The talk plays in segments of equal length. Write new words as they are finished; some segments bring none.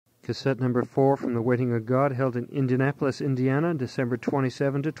cassette number 4 from the Waiting of God, held in Indianapolis, Indiana, December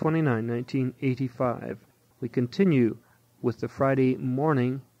 27 to 29, 1985. We continue with the Friday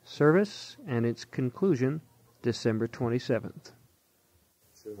morning service and its conclusion, December 27th.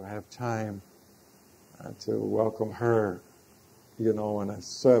 To have time to welcome her, in a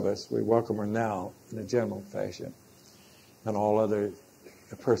service. We welcome her now in a general fashion. And all other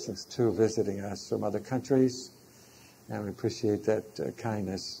persons, too, visiting us from other countries. And we appreciate that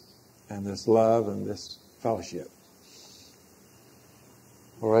kindness and this love and this fellowship.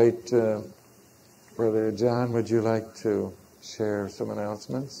 All right, Brother John, would you like to share some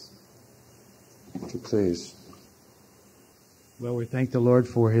announcements? Would you please? Well, we thank the Lord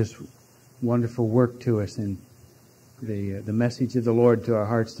for His wonderful work to us and the message of the Lord to our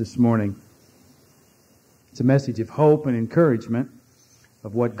hearts this morning. It's a message of hope and encouragement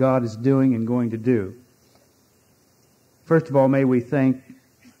of what God is doing and going to do. First of all, may we thank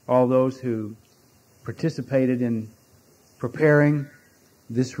all those who participated in preparing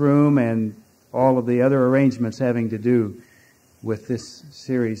this room and all of the other arrangements having to do with this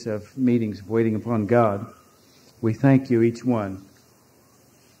series of meetings of waiting upon God. We thank you, each one.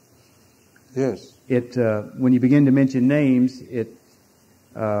 Yes. When you begin to mention names, yes.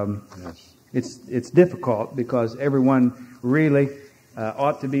 It's difficult because everyone really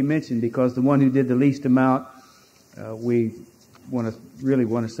ought to be mentioned, because the one who did the least amount, we really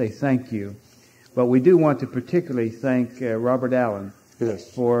want to say thank you. But we do want to particularly thank Robert Allen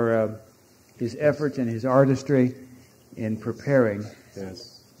for his efforts and his artistry in preparing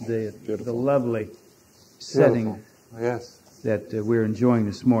the lovely setting that we're enjoying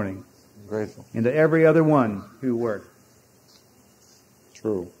this morning. I'm grateful. And to every other one who worked.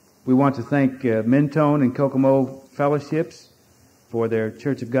 True. We want to thank Mentone and Kokomo Fellowships for their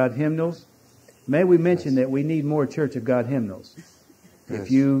Church of God hymnals. May we mention that we need more Church of God hymnals. Yes.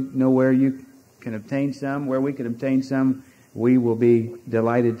 If you know where you can obtain some, where we can obtain some, we will be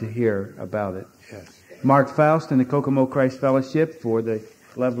delighted to hear about it. Yes. Mark Faust and the Kokomo Christ Fellowship for the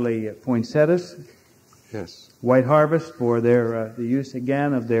lovely poinsettias. Yes. White Harvest for their the use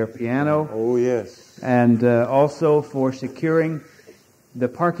again of their piano. Oh, yes. And also for securing the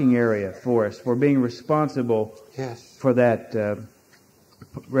parking area for us, for being responsible for that.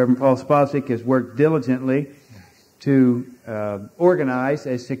 Reverend Paul Spasic has worked diligently to organize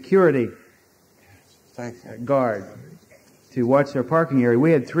a security guard to watch our parking area.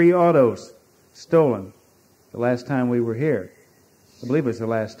 We had 3 autos stolen the last time we were here. I believe it was the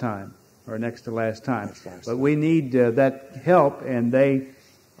last time, or next to last time. But we need that help, and they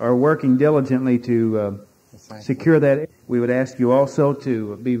are working diligently to secure that. We would ask you also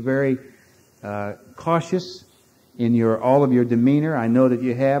to be very cautious in all of your demeanor. I know that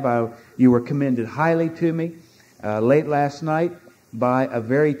you have. You were commended highly to me late last night by a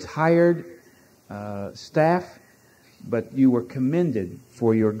very tired staff, but you were commended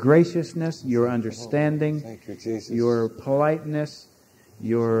for your graciousness, your understanding, your politeness,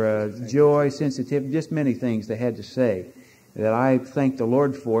 your joy, sensitivity, just many things they had to say that I thank the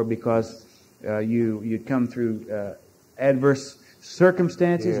Lord for, because you'd come through adverse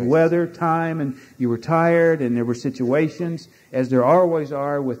circumstances, weather, time, and you were tired, and there were situations, as there always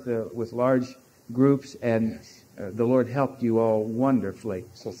are with large groups, and the Lord helped you all wonderfully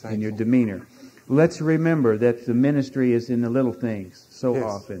in your demeanor. Let's remember that the ministry is in the little things so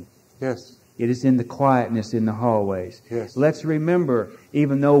often. Yes. It is in the quietness in the hallways. Yes. Let's remember,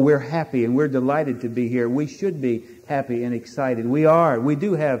 even though we're happy and we're delighted to be here, we should be happy and excited. We are. We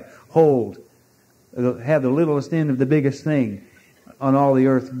do have the littlest end of the biggest thing on all the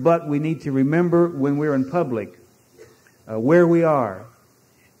earth. But we need to remember when we're in public where we are,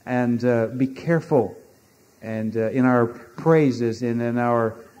 and be careful, and in our praises and in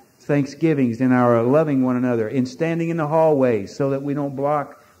our thanksgivings, in our loving one another, in standing in the hallways so that we don't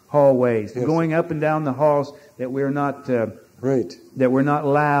block hallways, going up and down the halls, that we're not that we're not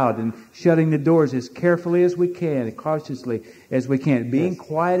loud, and shutting the doors as carefully as we can, as cautiously as we can, being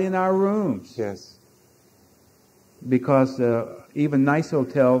quiet in our rooms. Yes. Because even nice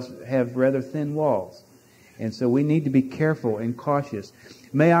hotels have rather thin walls, and so we need to be careful and cautious.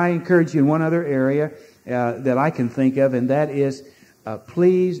 May I encourage you in one other area that I can think of, and that is,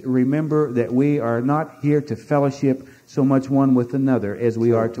 please remember that we are not here to fellowship so much one with another as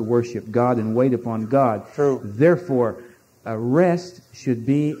we are to worship God and wait upon God. True. Therefore, rest should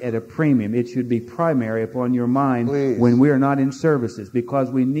be at a premium. It should be primary upon your mind when we are not in services, because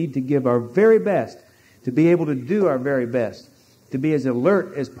we need to give our very best, to be able to do our very best, to be as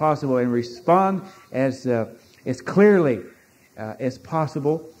alert as possible and respond as clearly as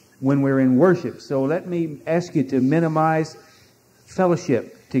possible when we're in worship. So let me ask you to minimize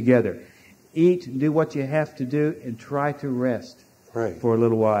fellowship together. Eat, do what you have to do, and try to rest for a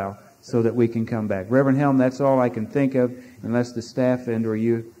little while so that we can come back. Reverend Helm, that's all I can think of, unless the staff and or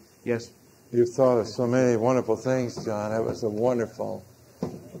you. Yes? You've thought of so many wonderful things, John. That was a wonderful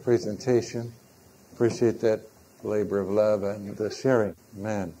presentation. Appreciate that labor of love and the sharing.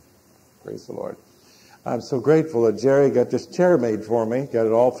 Man, praise the Lord. I'm so grateful that Jerry got this chair made for me, got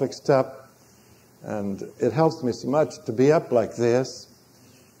it all fixed up, and it helps me so much to be up like this.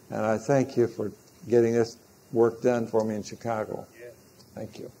 And I thank you for getting this work done for me in Chicago.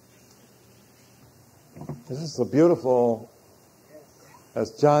 Thank you. This is so beautiful.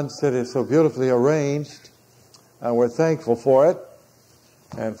 As John said, it's so beautifully arranged, and we're thankful for it,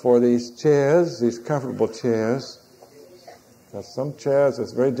 and for these chairs, these comfortable chairs. Because some chairs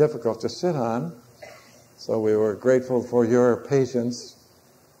it's very difficult to sit on, so we were grateful for your patience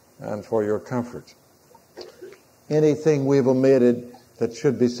and for your comfort. Anything we've omitted that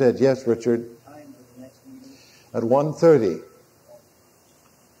should be said? Yes, Richard? At 1:30.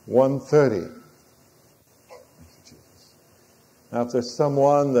 1:30. Now, if there's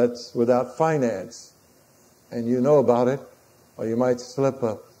someone that's without finance and you know about it, or you might slip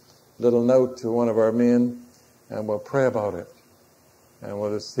a little note to one of our men and we'll pray about it. And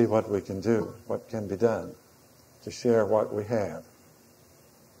we'll just see what we can do, what can be done to share what we have.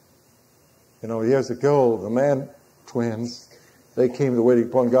 You know, years ago, the Mann twins, they came to the Waiting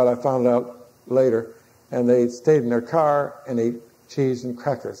Upon God, I found out later, and they stayed in their car and ate cheese and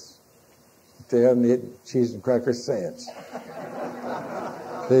crackers. They haven't eaten cheese and crackers since.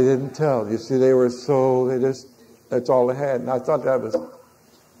 They didn't tell. You see, they were that's all they had. And I thought that was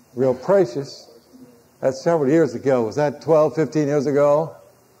real precious. That's several years ago. Was that 12, 15 years ago?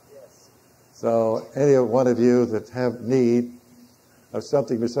 Yes. So any one of you that have need of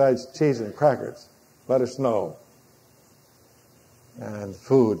something besides cheese and crackers, let us know. And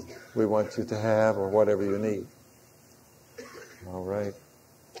food we want you to have, or whatever you need. All right.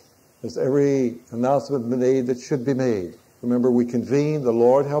 There's every announcement made that should be made. Remember, we convene, the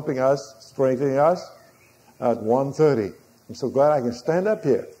Lord helping us, strengthening us, at 1:30. I'm so glad I can stand up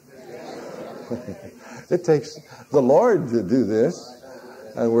here. It takes the Lord to do this,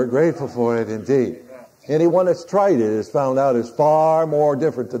 and we're grateful for it indeed. Anyone that's tried it has found out it's far more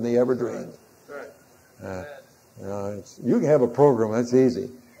different than they ever dreamed. You can have a program, that's easy.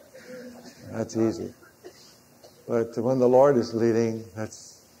 That's easy. But when the Lord is leading,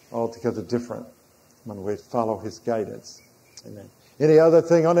 that's altogether different when we follow His guidance. Amen. Any other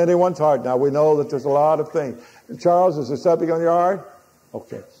thing on anyone's heart? Now, we know that there's a lot of things. Charles, is there something on your heart?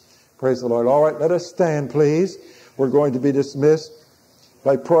 Okay. Praise the Lord. All right, let us stand, please. We're going to be dismissed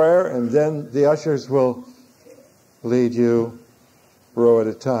by prayer, and then the ushers will lead you row at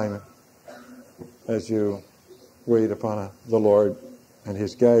a time as you wait upon the Lord and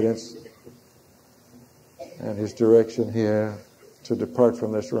His guidance and His direction here to depart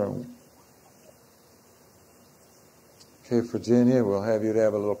from this room. Okay, Virginia, we'll have you to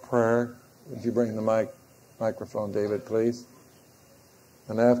have a little prayer. Would you bring the microphone, David, please?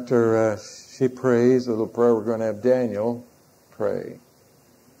 And after she prays a little prayer, we're going to have Daniel pray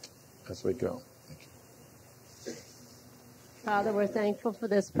as we go. Thank you. Father, we're thankful for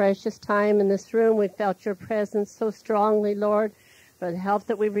this precious time in this room. We felt your presence so strongly, Lord, for the help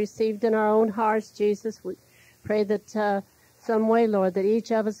that we've received in our own hearts, Jesus. We pray that some way, Lord, that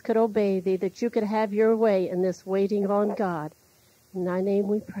each of us could obey thee, that you could have your way in this waiting on God. In thy name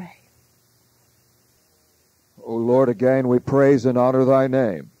we pray. O Lord, again we praise and honor thy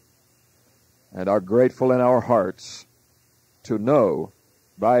name, and are grateful in our hearts to know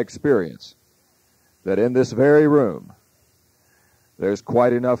by experience that in this very room there's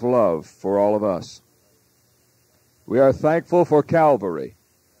quite enough love for all of us. We are thankful for Calvary,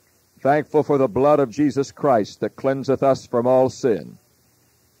 thankful for the blood of Jesus Christ that cleanseth us from all sin,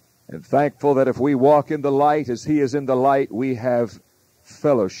 and thankful that if we walk in the light as He is in the light, we have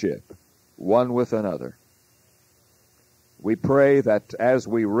fellowship one with another. We pray that as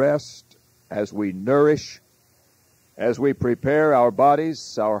we rest, as we nourish, as we prepare our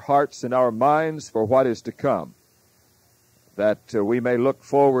bodies, our hearts, and our minds for what is to come, that we may look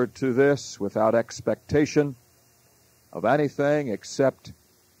forward to this without expectation of anything except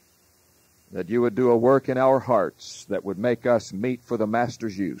that you would do a work in our hearts that would make us meet for the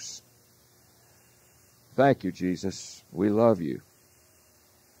Master's use. Thank you, Jesus. We love you,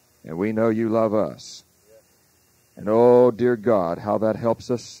 and we know you love us. And oh, dear God, how that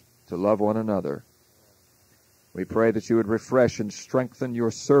helps us to love one another. We pray that you would refresh and strengthen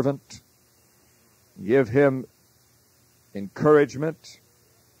your servant, give him encouragement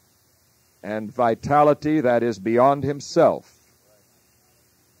and vitality that is beyond himself,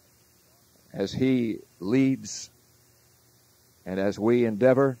 as he leads and as we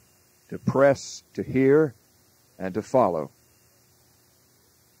endeavor to press, to hear, and to follow.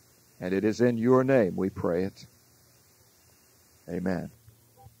 And it is in your name we pray it. Amen.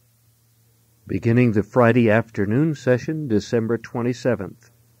 Beginning the Friday afternoon session, December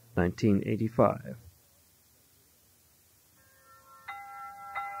 27th, 1985.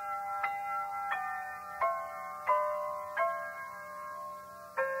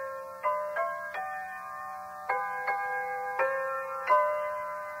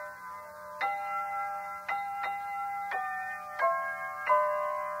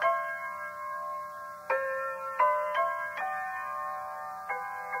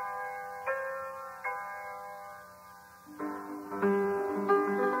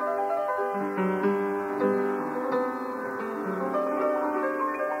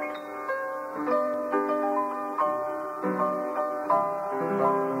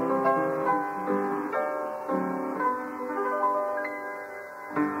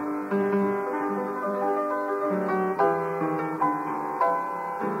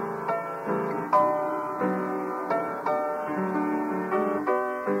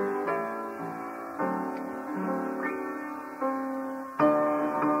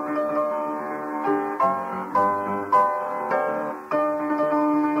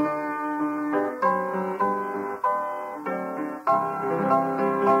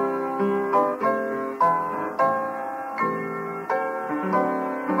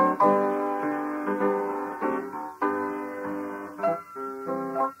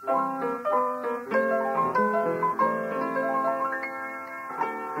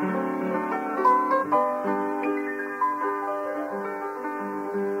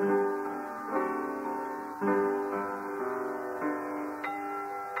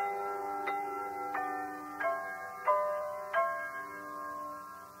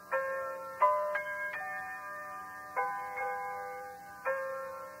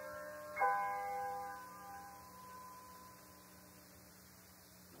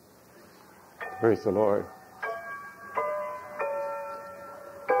 Praise the Lord.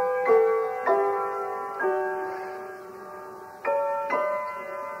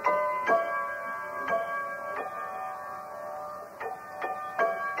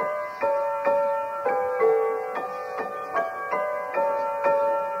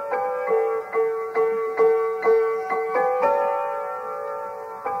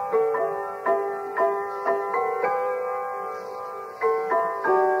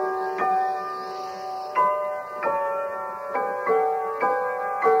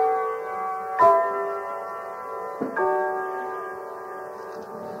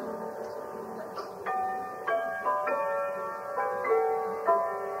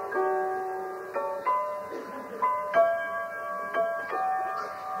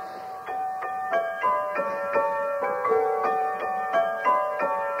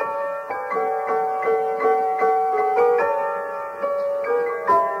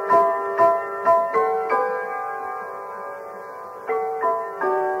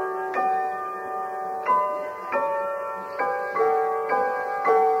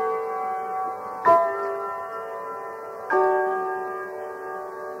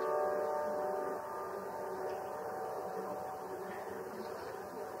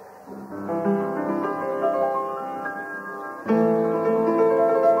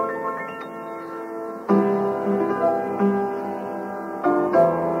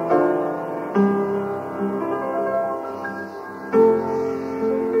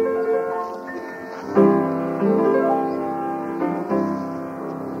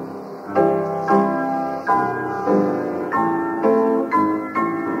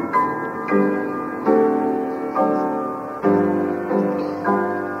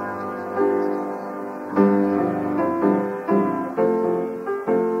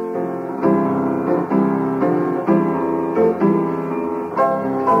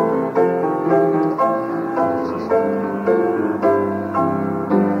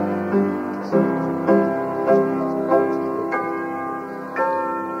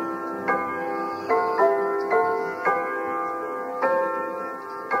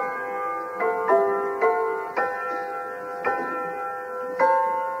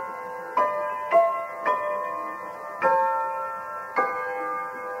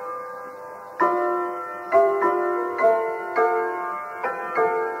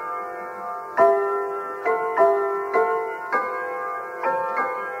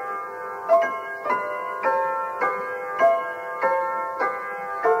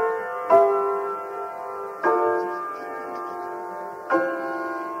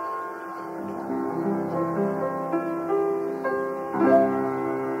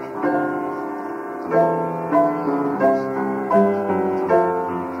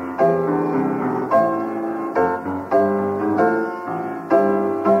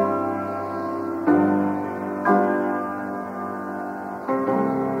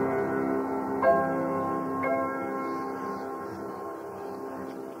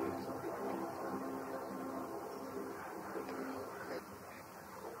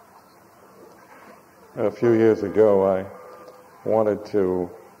 a few years ago, I wanted to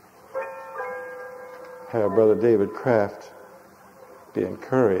have Brother David Kraft be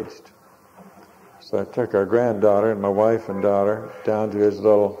encouraged. So I took our granddaughter and my wife and daughter down to his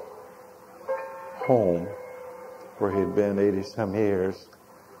little home where he'd been 80-some years.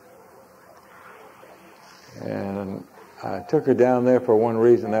 And I took her down there for one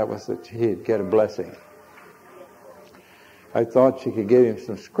reason, that was that he'd get a blessing. I thought she could give him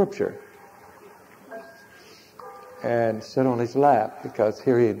some scripture and sit on his lap, because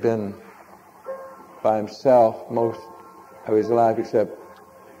here he had been by himself most of his life, except,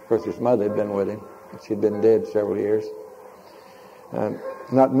 of course, his mother had been with him. She'd been dead several years. And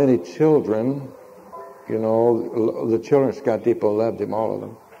not many children, you know, the children of Scott Depot loved him, all of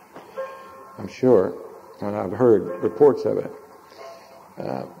them, I'm sure, and I've heard reports of it.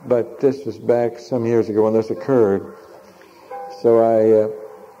 But this was back some years ago when this occurred. So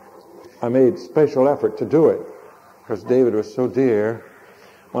I made special effort to do it, because David was so dear.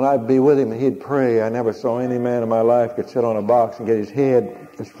 When I'd be with him and he'd pray, I never saw any man in my life could sit on a box and get his head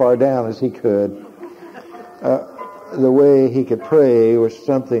as far down as he could. The way he could pray was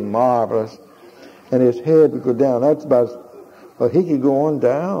something marvelous, and his head would go down. That's about, but he could go on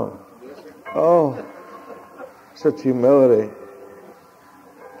down. Oh, such humility,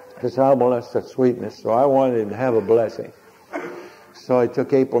 such humbleness, such sweetness. So I wanted him to have a blessing. So I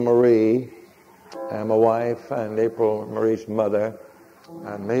took April Marie, and my wife, and April Marie's mother,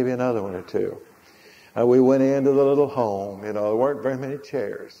 and maybe another one or two. And we went into the little home. You know, there weren't very many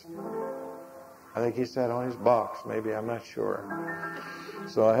chairs. I think he sat on his box, maybe, I'm not sure.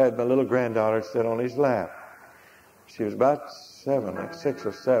 So I had my little granddaughter sit on his lap. She was about 6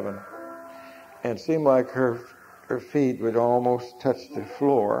 or 7, and it seemed like her feet would almost touch the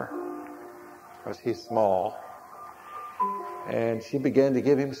floor, because he's small. And she began to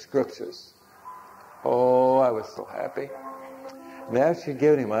give him scriptures. Oh, I was so happy. And after she'd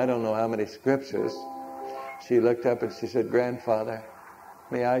given him, I don't know how many scriptures, she looked up and she said, "Grandfather,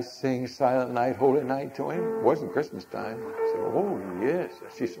 may I sing Silent Night, Holy Night to him?" It wasn't Christmas time. I said, "Oh, yes."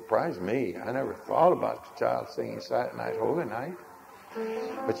 She surprised me. I never thought about the child singing Silent Night, Holy Night.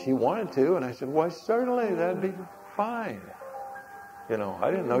 But she wanted to, and I said, "Why, certainly, that'd be fine." You know,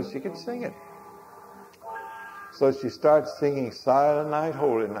 I didn't know she could sing it. So she starts singing Silent Night,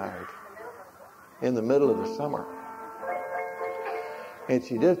 Holy Night in the middle of the summer. And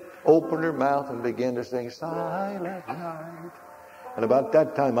she just opened her mouth and began to sing Silent Night. And about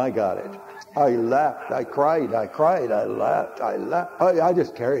that time I got it. I laughed, I cried, I laughed. I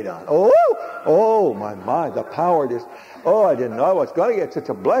just carried on. Oh, my mind, the power just, I didn't know I was going to get such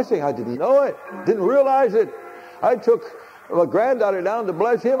a blessing. I didn't know it, didn't realize it. I took my granddaughter down to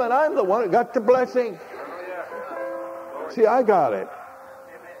bless him, and I'm the one that got the blessing. See, I got it.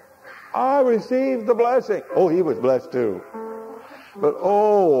 I received the blessing. Oh, he was blessed too. But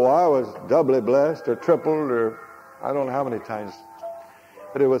I was doubly blessed, or tripled, or I don't know how many times.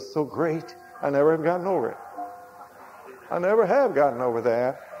 But it was so great, I never have gotten over it. I never have gotten over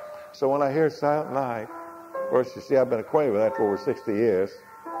that. So when I hear Silent Night, of course, you see, I've been acquainted with that for over 60 years.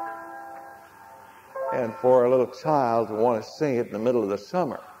 And for a little child to want to sing it in the middle of the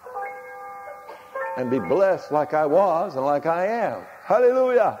summer and be blessed like I was and like I am.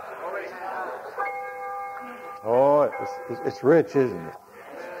 Hallelujah. Oh, it's rich, isn't it?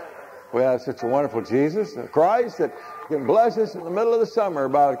 We have such a wonderful Jesus, Christ, that can bless us in the middle of the summer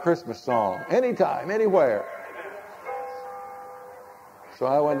about a Christmas song. Anytime, anywhere. So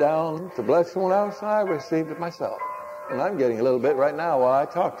I went down to bless someone else, and I received it myself. And I'm getting a little bit right now while I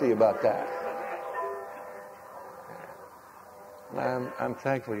talk to you about that. And I'm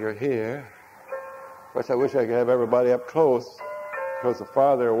thankful you're here. Of course, I wish I could have everybody up close, because the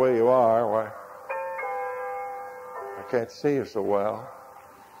farther away you are, why, I can't see you so well.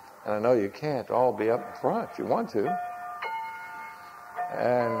 And I know you can't all be up in front. You want to.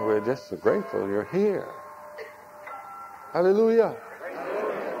 And we're just so grateful you're here. Hallelujah.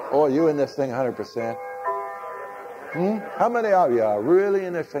 Oh, are you in this thing 100%? How many of you are really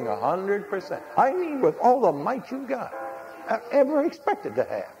in this thing 100%? I mean, with all the might you've got, ever expected to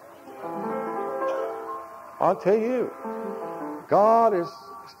have. I'll tell you, God is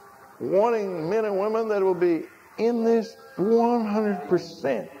wanting men and women that will be in this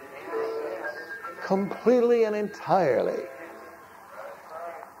 100%, completely and entirely.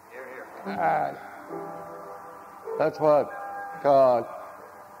 That's what God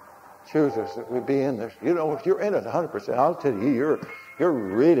chooses, that we be in this. You know, if you're in it 100%, I'll tell you, you're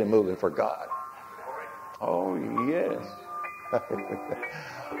really moving for God. Oh, yes.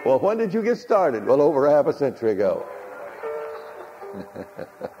 Well, when did you get started? Well, over half a century ago.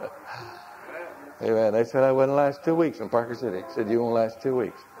 Amen. They said I wouldn't last 2 weeks in Parker City. Said you won't last 2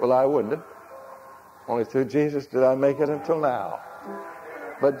 weeks. Well, I wouldn't have. Only through Jesus did I make it until now.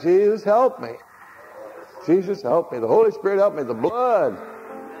 But Jesus helped me. Jesus helped me. The Holy Spirit helped me. The blood,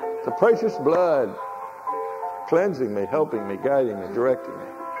 the precious blood, cleansing me, helping me, guiding me, directing me.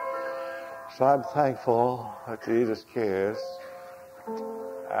 So I'm thankful that Jesus cares.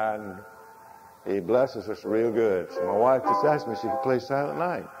 And He blesses us real good. So my wife just asked me if she could play Silent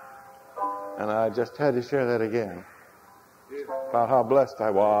Night. And I just had to share that again. About how blessed I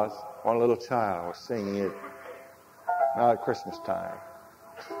was. One little child was singing it now at Christmas time.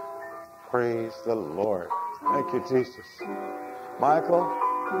 Praise the Lord. Thank you, Jesus. Michael,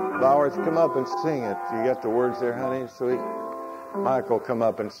 Flowers, come up and sing it. You got the words there, honey? Sweet. Michael, come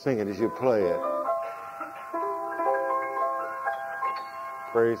up and sing it as you play it.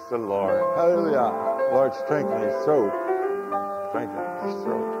 Praise the Lord. Hallelujah. Lord, strengthen his throat. Strengthen his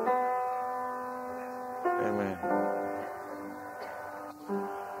throat. Amen.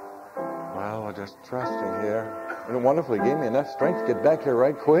 Well, we're just trusting here. Isn't it wonderful? He gave me enough strength to get back here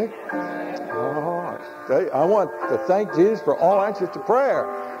right quick. Oh, I want to thank Jesus for all answers to prayer.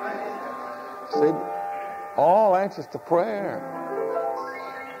 See, all answers to prayer.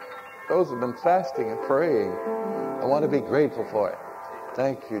 Those who have been fasting and praying, I want to be grateful for it.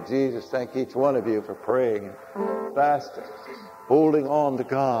 Thank you, Jesus. Thank each one of you for praying and fasting, holding on to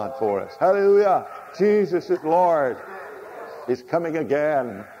God for us. Hallelujah. Jesus is Lord. He's coming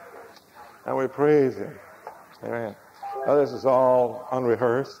again. And we praise Him. Amen. Now, this is all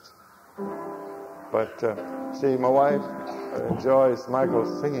unrehearsed. But, see, my wife enjoys Michael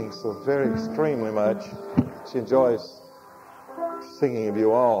singing so very extremely much. She enjoys singing of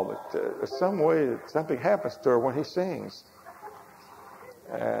you all. But there's some way something happens to her when he sings.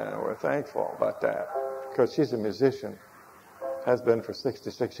 And we're thankful about that. Because she's a musician. Has been for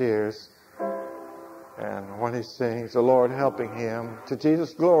 66 years. And when he sings, the Lord helping him to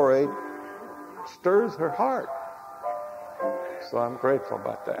Jesus' glory stirs her heart. So I'm grateful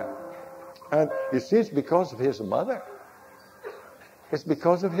about that. And you see, it's because of his mother. It's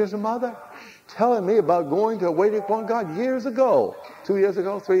because of his mother telling me about going to waiting upon God years ago. 2 years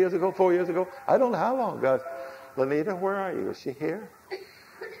ago, 3 years ago, 4 years ago. I don't know how long ago. Lanita, where are you? Is she here?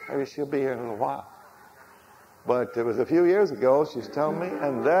 Maybe she'll be here in a little while. But it was a few years ago, she's telling me,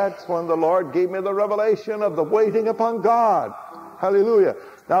 and that's when the Lord gave me the revelation of the waiting upon God. Hallelujah.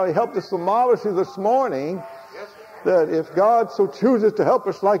 Now, He helped us so marvelously this morning that if God so chooses to help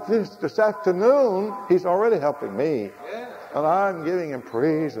us like this afternoon, He's already helping me. And I'm giving Him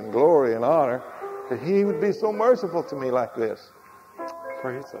praise and glory and honor that He would be so merciful to me like this.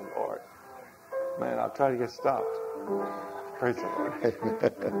 Praise the Lord. Man, I'll try to get stopped. Praise the Lord.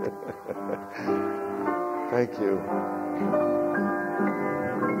 Thank you.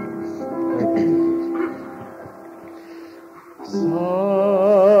 Thank you.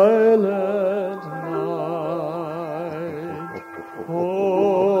 Silent night,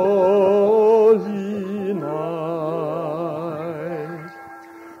 holy night,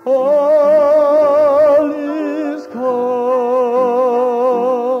 all is calm,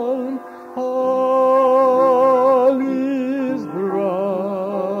 all is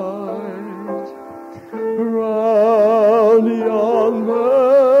bright, round the young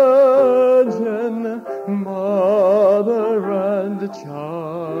virgin mother and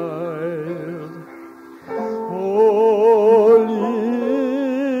child, holy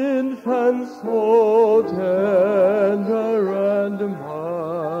infant, so tender and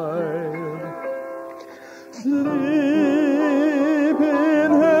mild, sleep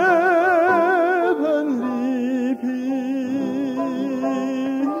in heavenly peace,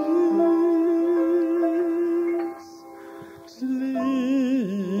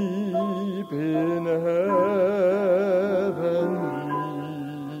 sleep in heavenly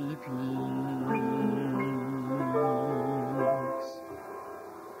peace.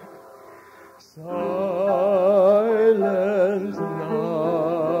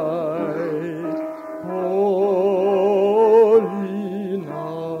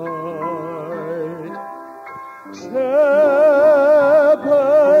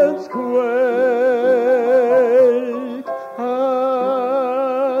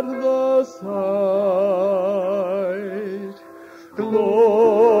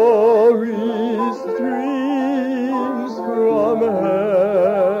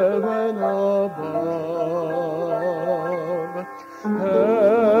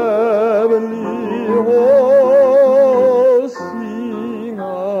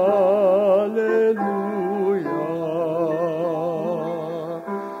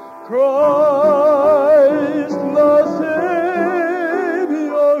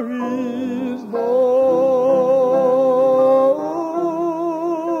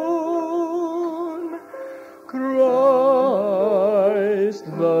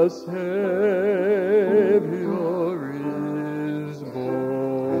 the Savior is born.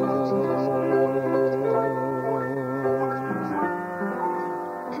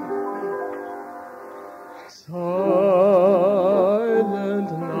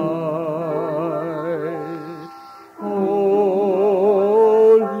 Silent night,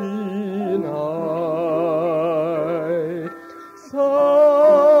 holy night, Son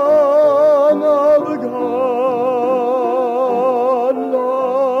of God,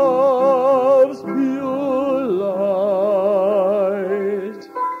 love's pure light,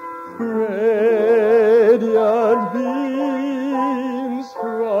 radiant beams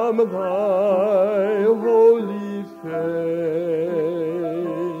from thy holy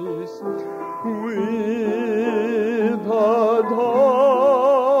face, with the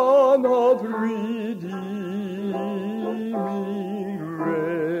dawn of redeeming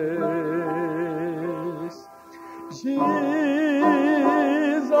grace. Jesus,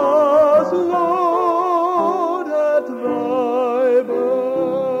 Lord, at thy birth.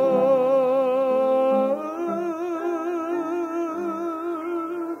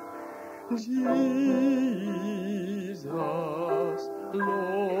 Jesus,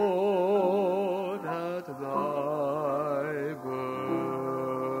 Lord, at thy birth.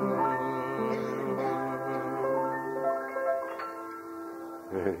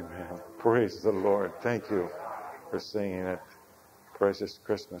 Amen. Praise the Lord. Thank you for singing that precious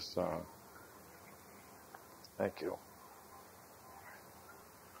Christmas song. Thank you.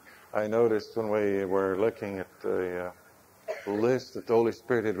 I noticed when we were looking at the list that the Holy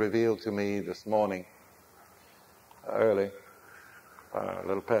Spirit had revealed to me this morning, early, a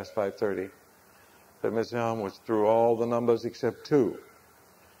little past 5:30, that Miss Helm was through all the numbers except 2.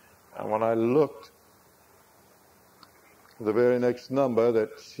 And when I looked, the very next number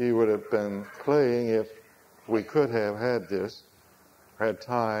that she would have been playing if we could have had this, had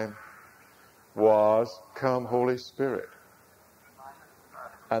time, was Come Holy Spirit.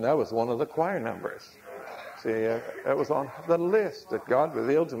 And that was one of the choir numbers. See, that was on the list that God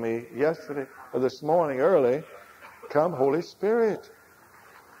revealed to me yesterday, or this morning early, Come Holy Spirit.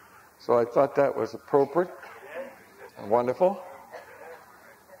 So I thought that was appropriate and wonderful.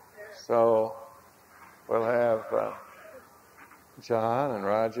 So we'll have John and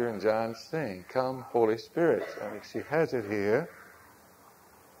Roger and John sing, Come Holy Spirit. I think she has it here.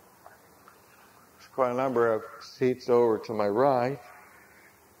 There's quite a number of seats over to my right,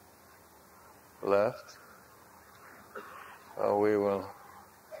 left. So we will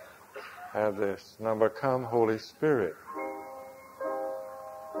have this number, Come Holy Spirit.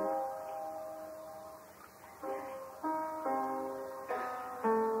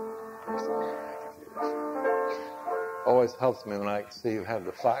 Always helps me when I see you have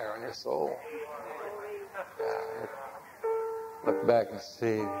the fire in your soul. Yeah, look back and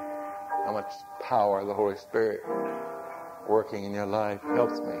see how much power the Holy Spirit working in your life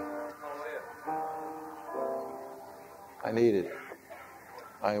helps me. I need it.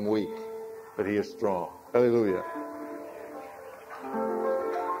 I am weak, but He is strong. Hallelujah.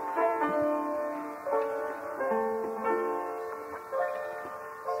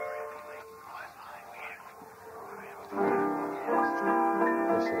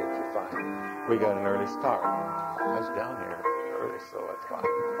 We got an early start. I was down here early, so it's fine.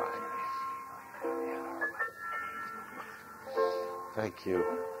 Thank you.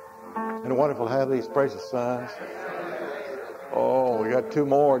 And wonderful to have these precious sons. Oh, we got 2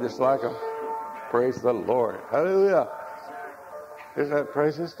 more just like them. Praise the Lord. Hallelujah. Isn't that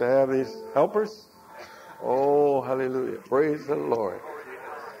precious to have these helpers? Oh, hallelujah. Praise the Lord.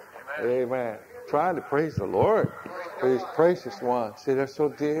 Amen. Trying to praise the Lord for these precious ones. See, they're so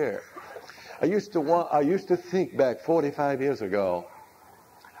dear. I used to think back 45 years ago,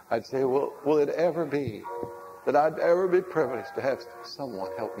 I'd say, well, will it ever be that I'd ever be privileged to have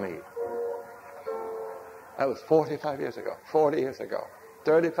someone help me? That was 45 years ago, 40 years ago,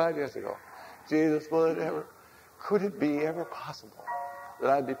 35 years ago. Jesus, could it be ever possible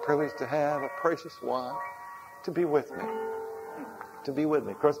that I'd be privileged to have a precious one to be with me? To be with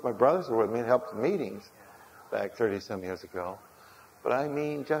me. Of course, my brothers were with me and helped in meetings back 30-some years ago. But I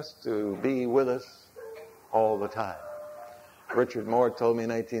mean just to be with us all the time. Richard Moore told me in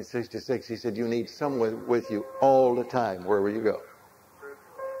 1966, he said, you need someone with you all the time, wherever you go.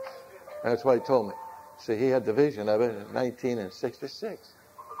 And that's what he told me. See, he had the vision of it in 1966.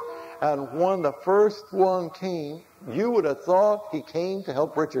 And when the first one came, you would have thought he came to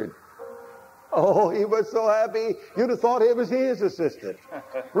help Richard. Oh, he was so happy. You'd have thought it was his assistant.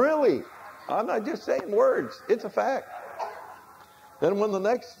 Really. I'm not just saying words. It's a fact. Then when the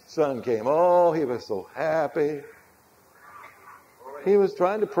next son came, oh, he was so happy. He was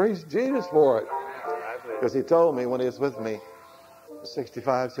trying to praise Jesus for it. Because he told me when he was with me,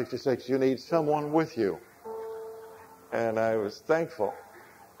 65, 66, you need someone with you. And I was thankful,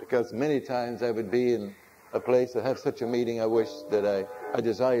 because many times I would be in a place that have such a meeting, I wish that I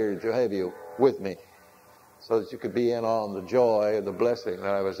desired to have you with me, so that you could be in on the joy and the blessing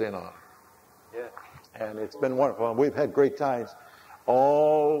that I was in on. Yeah. And it's been wonderful. We've had great times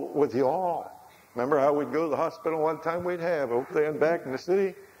all with you all. Remember how we'd go to the hospital one time we'd have over there and back in the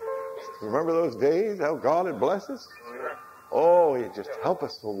city? Remember those days, how God had blessed us? Oh, he just helped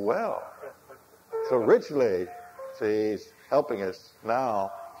us so well, so richly. See, he's helping us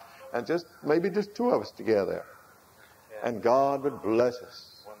now, and maybe just two of us together, and God would bless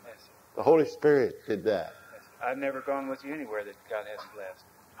us. The Holy Spirit did that. I've never gone with you anywhere that God hasn't blessed.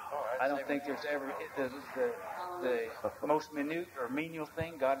 I don't think there's ever the most minute or menial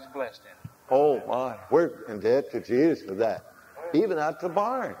thing God has blessed in. Oh my, we're in debt to Jesus for that. Even out the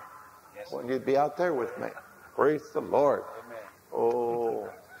barn, when you'd be out there with me. Praise the Lord. Amen. Oh,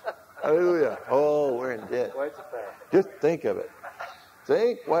 hallelujah. Oh, we're in debt. Just think of it.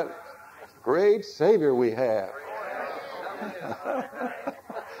 Think what great Savior we have.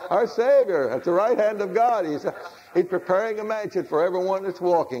 Our Savior at the right hand of God. He's preparing a mansion for everyone that's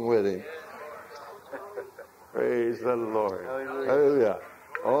walking with him. Praise the Lord. Hallelujah.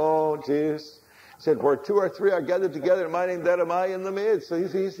 Oh, Jesus said, where two or three are gathered together in my name, that am I in the midst. So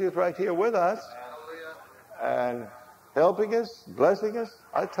he's right here with us. And helping us, blessing us.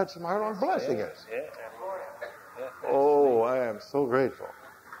 I touch my heart on blessing us. Oh, I am so grateful.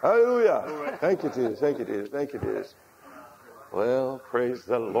 Hallelujah. Thank you, Jesus. Thank you, Jesus. Thank you, Jesus. Well, praise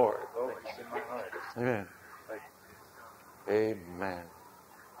the Lord. Amen. Amen.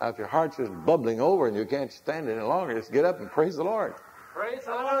 Now, if your heart's just bubbling over and you can't stand it any longer, just get up and praise the Lord. Praise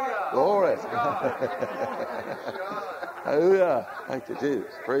the Lord. Glory. Hallelujah. Thank you,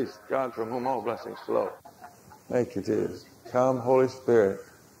 Jesus. Praise God, from whom all blessings flow. Thank you, Jesus. Come, Holy Spirit.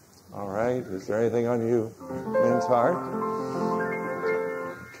 All right. Is there anything on you, men's heart?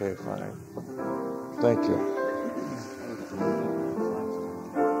 Okay, fine. Thank you.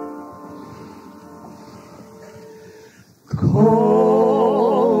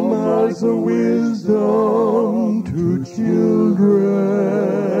 Come as a wisdom to children.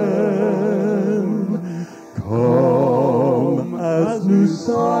 Come as new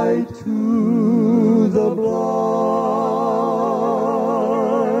sight to the blind.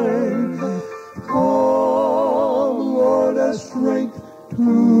 Come, Lord, as strength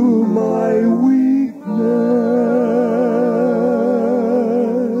to my weakness.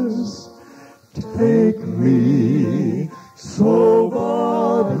 Take me, so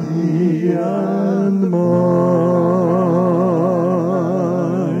body and mind.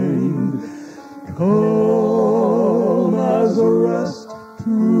 Come as a rest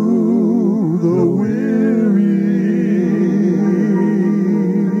to the weary.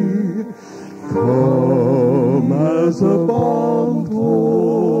 Come as a balm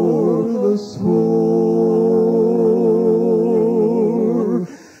for the sore.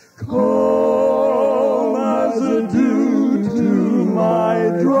 Come as a dew to my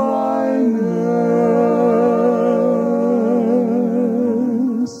dryness.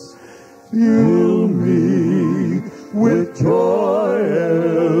 Fill me with joy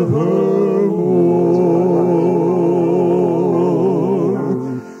evermore.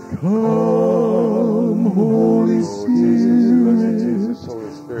 Come, Holy Spirit,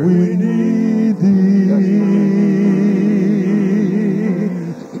 we need thee.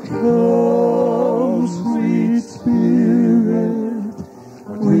 Come, sweet Spirit,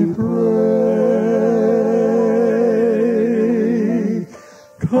 we pray.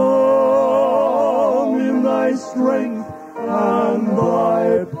 Come in thy strength and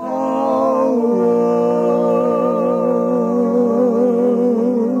thy power.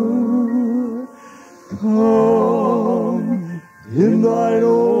 Come in thine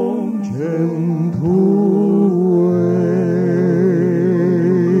own gentle way.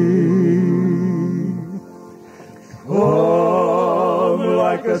 Come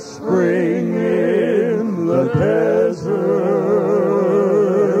like a spring in the desert.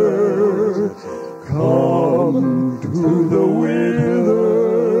 Come to the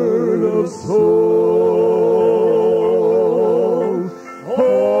withered of soul.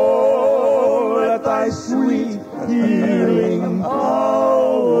 Oh, let thy sweet healing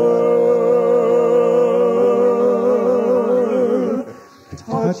power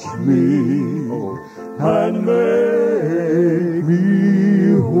touch me and make me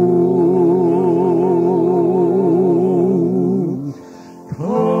whole.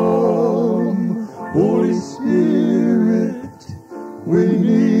 Come, Holy Spirit, we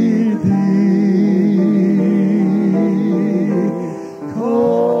need thee.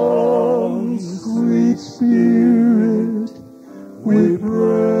 Come, sweet Spirit, we pray.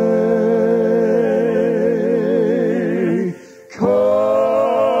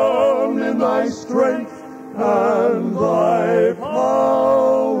 Come in thy strength and thy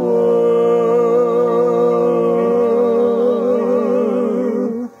power.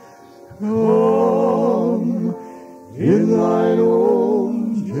 Come in thine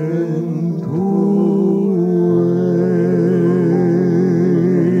own gentle way.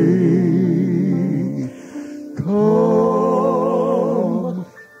 Come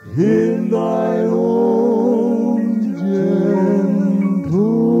in thine own gentle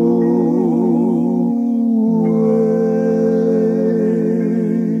way.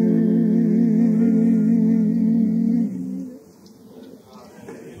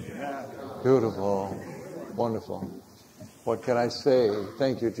 Beautiful. Wonderful. What can I say?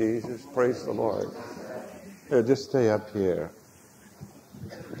 Thank you, Jesus. Praise the Lord. Here, just stay up here.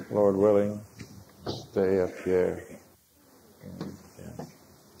 Lord willing, stay up here. Yeah.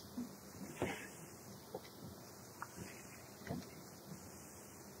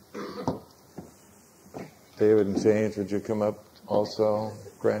 David and James, would you come up also?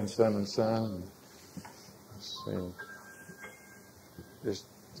 Grandson and son. Let's see. Just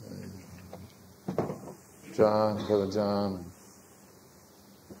John, Brother John,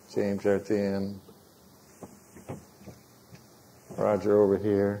 James right at the end. Roger over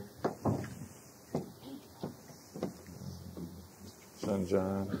here. Son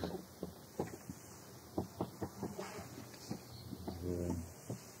John.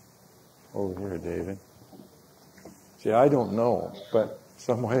 Over here, David. See, I don't know, but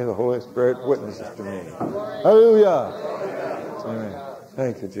some way the Holy Spirit witnesses to me. Hallelujah! Amen.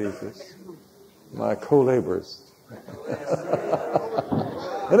 Thank you, Jesus. My co-laborers. Isn't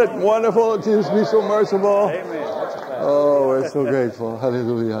it wonderful that Jesus be so merciful? Amen. Oh, we're so grateful.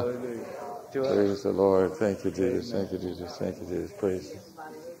 Hallelujah. Praise the Lord. Thank you, Jesus. Thank you, Jesus. Thank you, Jesus. Praise you.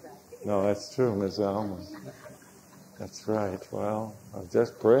 No, that's true, Ms. Alma. That's right. Well, I was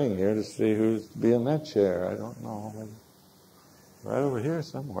just praying here to see who's be in that chair. I don't know. Right over here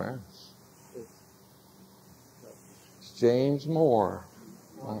somewhere. It's James Moore,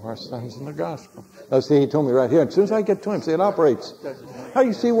 one of our sons in the gospel. Now, see, he told me right here. As soon as I get to him, see, it operates. How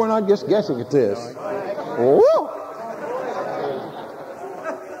you see we're not just guessing at this? Woo!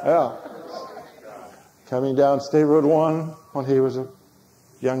 Yeah. Coming down State Road 1 when he was a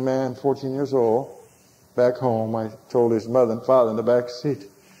young man, 14 years old, back home, I told his mother and father in the back seat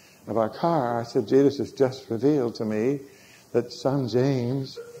of our car, I said, Jesus has just revealed to me that son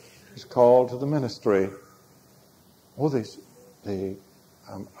James is called to the ministry. Oh,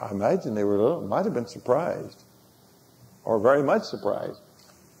 I imagine they might have been surprised, or very much surprised.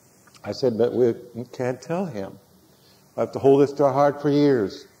 I said, but we can't tell him. I have to hold this to our heart for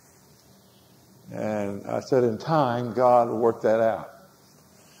years. And I said, in time, God will work that out.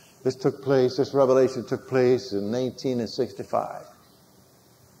 This revelation took place in 1965. It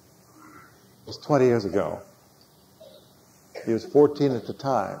was 20 years ago. He was 14 at the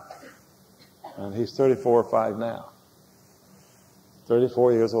time, and he's 34 or 5 now.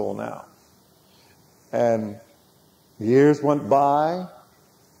 34 years old now. And years went by,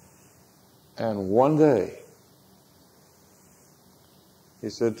 and one day, he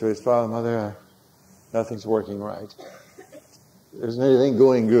said to his father and mother, nothing's working right. There isn't anything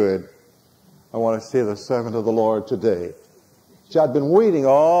going good. I want to see the servant of the Lord today. See, I'd been waiting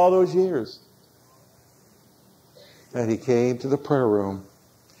all those years. And he came to the prayer room,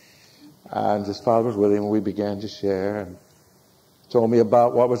 and his father was with him, and we began to share, and told me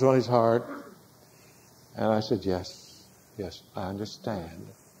about what was on his heart. And I said, yes, I understand.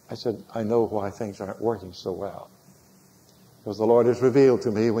 I said, I know why things aren't working so well. Because the Lord has revealed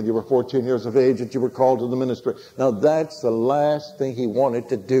to me when you were 14 years of age that you were called to the ministry. Now that's the last thing he wanted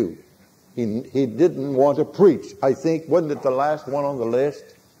to do. He didn't want to preach. I think, wasn't it the last one on the list?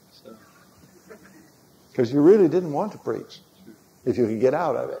 Because you really didn't want to preach if you could get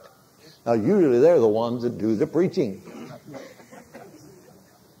out of it. Now usually they're the ones that do the preaching.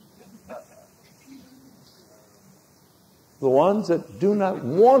 The ones that do not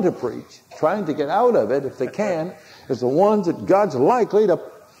want to preach, trying to get out of it if they can, is the ones that God's likely to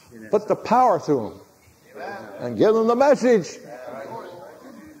put the power through them and give them the message.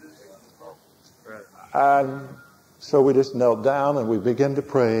 And so we just knelt down and we began to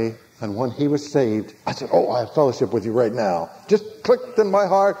pray. And when he was saved, I said, I have fellowship with you right now. Just clicked in my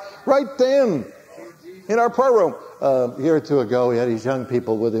heart right then in our prayer room. A year or two ago, he had these young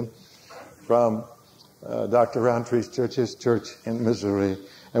people with him from Dr. Roundtree's church, his church in Missouri.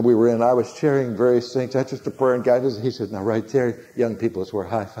 And I was sharing various things. That's just a prayer and guidance. He said, now right there, young people, is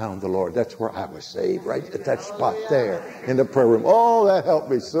where I found the Lord. That's where I was saved, right at that spot there in the prayer room. Oh, that helped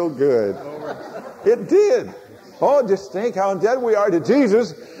me so good. It did. Oh, just think how indebted we are to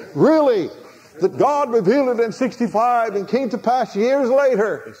Jesus. Really, that God revealed it in 65 and came to pass years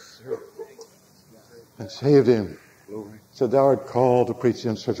later and saved him. So thou art called to preach the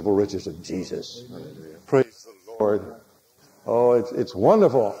unsearchable riches of Jesus. Praise the Lord. Oh, it's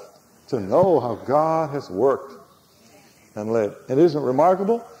wonderful to know how God has worked and led. It isn't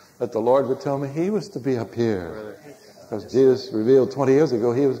remarkable that the Lord would tell me he was to be up here. Because Jesus revealed 20 years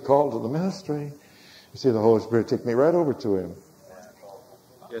ago he was called to the ministry. You see, the Holy Spirit took me right over to him.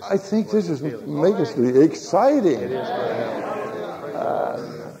 I think this is making exciting.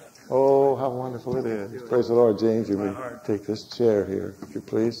 Oh, how wonderful it is. Praise the Lord, James. You may take this chair here, if you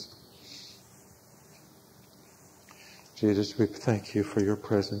please. Jesus, we thank you for your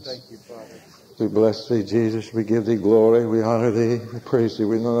presence. Thank you, Father. We bless thee, Jesus. We give thee glory. We honor thee. We praise thee.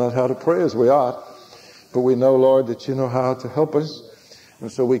 We know not how to pray as we ought, but we know, Lord, that you know how to help us.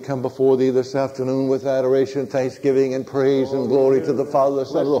 And so we come before thee this afternoon with adoration, thanksgiving, and praise and glory to the Father, the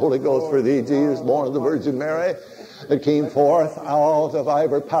Son, and the Holy Ghost for thee, Jesus, born of the Virgin Mary, that came forth out of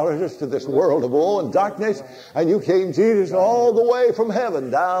ivory palaces to this world of woe and darkness. And you came, Jesus, all the way from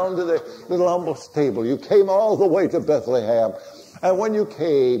heaven down to the little humble stable. You came all the way to Bethlehem. And when you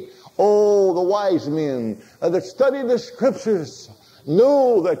came, oh, the wise men that studied the Scriptures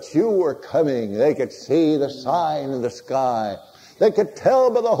knew that you were coming. They could see the sign in the sky. They could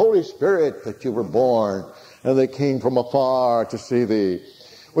tell by the Holy Spirit that you were born. And they came from afar to see thee.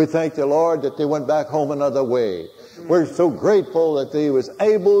 We thank the Lord that they went back home another way. We're so grateful that thee was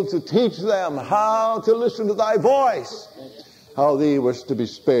able to teach them how to listen to thy voice, how thee was to be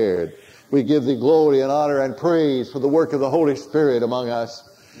spared. We give thee glory and honor and praise for the work of the Holy Spirit among us.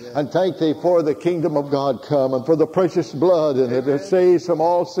 And thank thee for the kingdom of God come and for the precious blood and it that saves from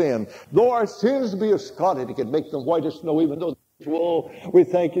all sin. Though our sins be as scarlet, it can make them white as snow, even though we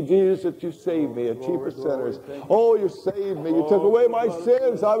thank you, Jesus, that you saved me, a chief of sinners. Oh, you saved me. You took away my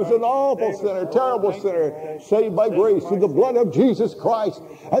sins. I was an awful sinner, terrible sinner, saved by grace through the blood of Jesus Christ.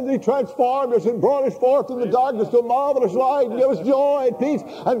 And he transformed us and brought us forth in the darkness to a marvelous light and gave us joy and peace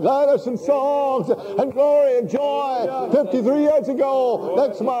and gladness and songs and glory and joy. 53 years ago,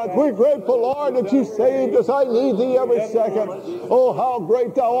 next month, we're grateful, Lord, that you saved us. I need thee every second. Oh, how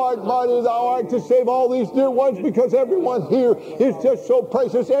great thou art, mighty thou art to save all these dear ones, because everyone here is just so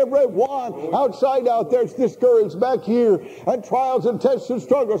precious. Everyone outside out there is discouraged back here, and trials and tests and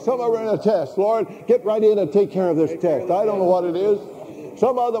struggles. Some are in a test. Lord, get right in and take care of this test. I don't know what it is.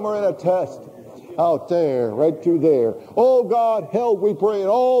 Some of them are in a test out there, right through there. Oh God, help, we pray, in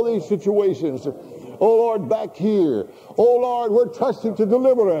all these situations. Oh Lord, back here. Oh Lord, we're trusting to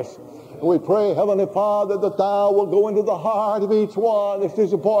deliver us. We pray, Heavenly Father, that thou will go into the heart of each one that's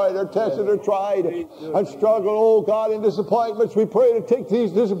disappointed or tested or tried and struggled, oh God, in disappointments. We pray to take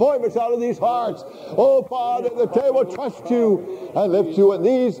these disappointments out of these hearts. Oh Father, that they will trust you and lift you. And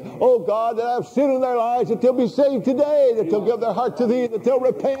these, oh God, that have sin in their lives, that they'll be saved today, that they'll give their heart to thee, that they'll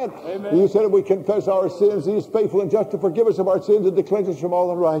repent. Amen. You said if we confess our sins, he is faithful and just to forgive us of our sins and to cleanse us from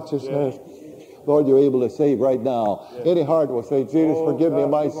all unrighteousness. Yes. Lord, you're able to save right now. Yes. Any heart will say, Jesus, forgive me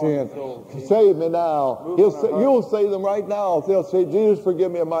of my sin. Save me now. You'll save them right now if they'll say, Jesus,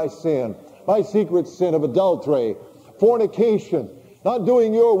 forgive me of my sin. My secret sin of adultery, fornication, not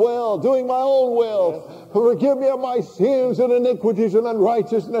doing your will, doing my own will. Yes. Forgive me of my sins and iniquities and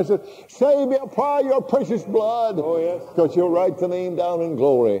unrighteousness. Save me, apply your precious blood. Oh, yes. Because you'll write the name down in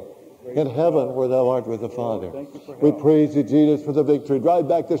glory in heaven where thou art with the Father. We praise you, Jesus, for the victory. Drive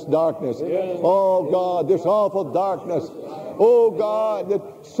back this darkness. Oh God, this awful darkness. Oh God,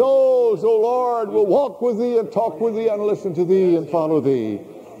 that souls, oh Lord, will walk with thee and talk with thee and listen to thee and follow thee.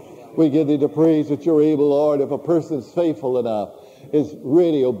 We give thee the praise that you're able, Lord. If a person's faithful enough, is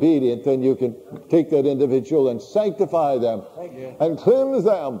really obedient, then you can take that individual and sanctify them and cleanse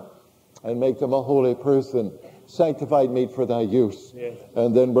them and make them a holy person. Sanctified meat for thy use. Yes.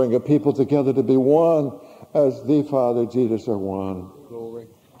 And then bring a people together to be one as thee, Father, Jesus, are one. Glory.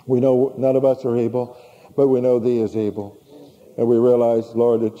 We know none of us are able, but we know thee is able. And we realize,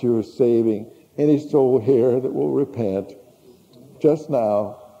 Lord, that you are saving any soul here that will repent just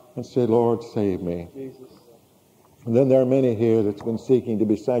now and say, Lord, save me. Jesus. And then there are many here that's been seeking to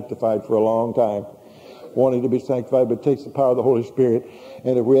be sanctified for a long time, wanting to be sanctified, but it takes the power of the Holy Spirit.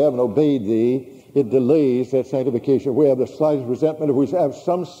 And if we haven't obeyed thee, it delays that sanctification. If we have the slightest resentment, if we have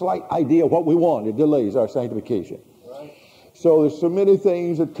some slight idea of what we want, it delays our sanctification. Right. So there's so many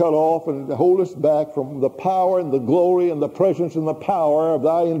things that cut off and hold us back from the power and the glory and the presence and the power of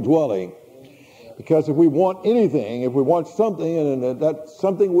thy indwelling. Because if we want anything, if we want something, and that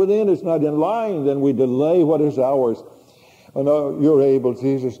something within is not in line, then we delay what is ours. I know you're able,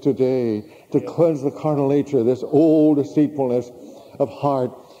 Jesus, today to cleanse the carnal nature, this old deceitfulness of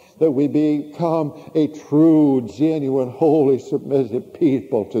heart, that we become a true, genuine, holy, submissive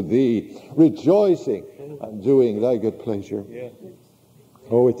people to Thee, rejoicing and doing Thy good pleasure.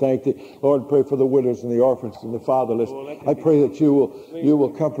 Oh, we thank Thee. Lord, pray for the widows and the orphans and the fatherless. I pray that you will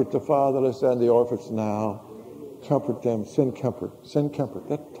comfort the fatherless and the orphans now. Comfort them. Send comfort. Send comfort.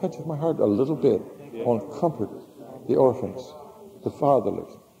 That touches my heart a little bit on comfort the orphans, the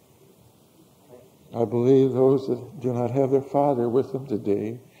fatherless. I believe those that do not have their father with them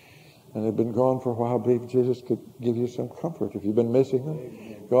today and have been gone for a while, I believe Jesus could give you some comfort. If you've been missing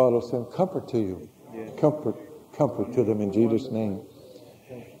them, God will send comfort to you. Comfort to them in Jesus' name.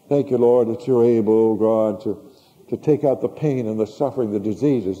 Thank you, Lord, that you're able, God, to take out the pain and the suffering, the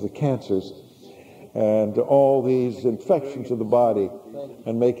diseases, the cancers, and all these infections of the body,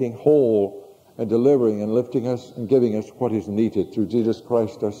 and making whole and delivering and lifting us and giving us what is needed through Jesus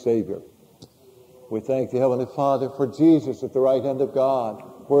Christ our Savior. We thank the Heavenly Father for Jesus at the right hand of God,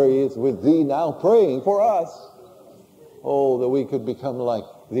 where He is with Thee now praying for us. Oh, that we could become like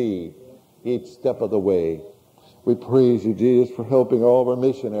Thee each step of the way. We praise You, Jesus, for helping all of our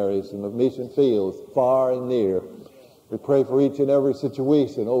missionaries in the mission fields, far and near. We pray for each and every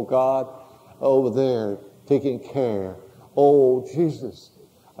situation, oh God, over there, taking care. Oh, Jesus,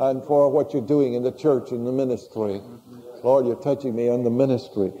 and for what You're doing in the church, in the ministry. Lord, You're touching me on the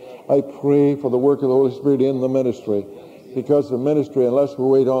ministry. I pray for the work of the Holy Spirit in the ministry, because the ministry, unless we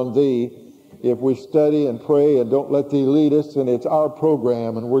wait on Thee, if we study and pray and don't let Thee lead us, and it's our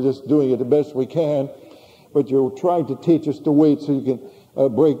program, and we're just doing it the best we can, but You're trying to teach us to wait so You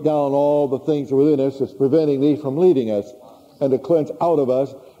can break down all the things within us that's preventing Thee from leading us, and to cleanse out of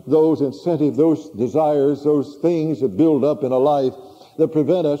us those incentives, those desires, those things that build up in a life that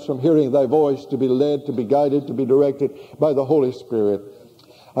prevent us from hearing Thy voice, to be led, to be guided, to be directed by the Holy Spirit.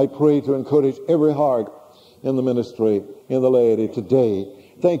 I pray to encourage every heart in the ministry, in the laity today.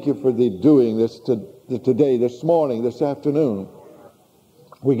 Thank You for Thee doing this today, this morning, this afternoon.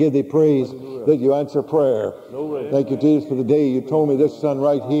 We give Thee praise that You answer prayer. Thank You, Jesus, for the day You told me this son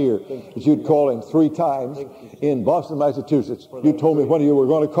right here that You'd call him 3 times in Boston, Massachusetts. You told me when You were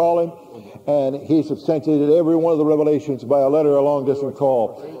going to call him, and He substantiated every one of the revelations by a letter, a long-distance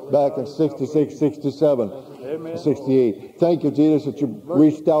call, back in 66, 67, 68. Thank You, Jesus, that You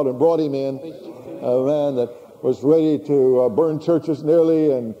reached out and brought him in, a man that was ready to burn churches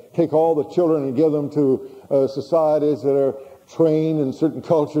nearly and take all the children and give them to societies that are trained in certain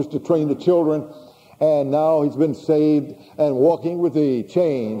cultures to train the children. And now he's been saved and walking with Thee,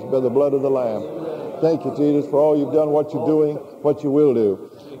 changed by the blood of the Lamb. Thank You, Jesus, for all You've done, what You're doing, what You will do.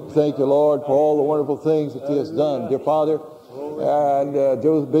 Thank You, Lord, for all the wonderful things that Thee has done, dear Father. And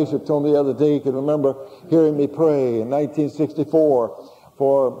Joseph Bishop told me the other day, he can remember hearing me pray in 1964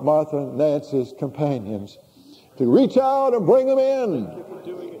 for Martha and Nancy's companions, to reach out and bring them in.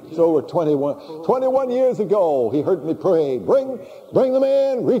 It's over 21 years ago, he heard me pray, bring them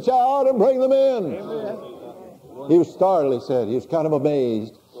in, reach out and bring them in. He was startled, he said. He was kind of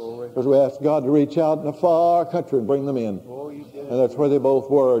amazed, because we asked God to reach out in a far country and bring them in. And that's where they both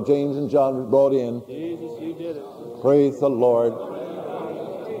were. James and John were brought in. Praise the Lord.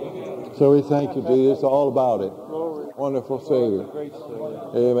 So we thank You, Jesus, all about it. Wonderful Savior.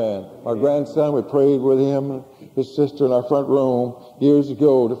 Amen. Our grandson, we prayed with him, his sister, in our front room years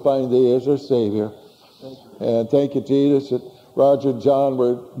ago to find Thee as their Savior. And thank You, Jesus, that Roger and John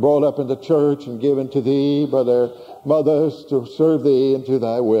were brought up in the church and given to Thee by their mothers to serve Thee and to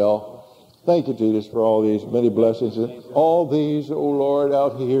Thy will. Thank You, Jesus, for all these many blessings. And all these, oh Lord,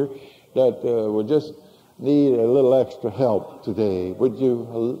 out here that would just need a little extra help today. Would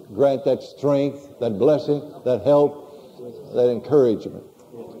You grant that strength, that blessing, that help, that encouragement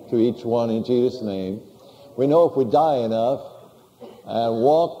to each one in Jesus' name. We know if we die enough and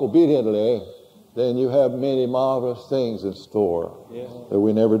walk obediently, then You have many marvelous things in store that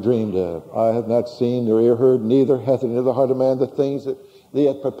we never dreamed of. I have not seen nor ear heard, neither hath it entered the heart of man the things that Thee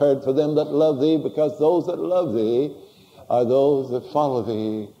hath prepared for them that love Thee, because those that love Thee are those that follow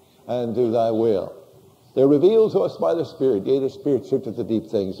Thee and do Thy will. They're revealed to us by the Spirit. Yea, the Spirit searcheth the deep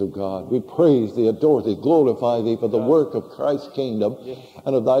things of God. We praise Thee, adore Thee, glorify Thee for the work of Christ's kingdom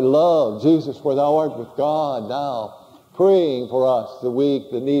and of Thy love, Jesus, where Thou art with God now, praying for us, the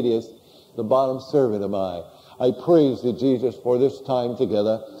weak, the neediest, the bottom servant am I. I praise Thee, Jesus, for this time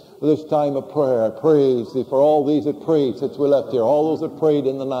together. for this time of prayer. I praise Thee for all these that prayed since we left here, all those that prayed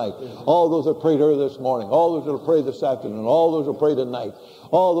in the night, all those that prayed early this morning, all those that will pray this afternoon, all those that will pray tonight,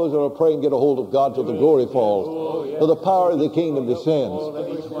 all those that will pray and get a hold of God till the glory falls, till the power of the kingdom descends.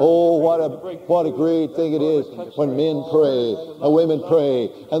 Oh, what a great thing it is when men pray and women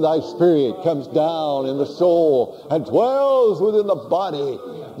pray and Thy Spirit comes down in the soul and dwells within the body,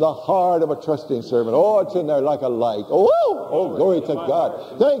 the heart of a trusting servant. Oh, it's in there like a light. Oh, glory to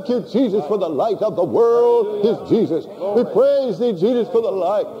God. Thank you, Jesus, for the light of the world is Jesus. We praise Thee, Jesus, for the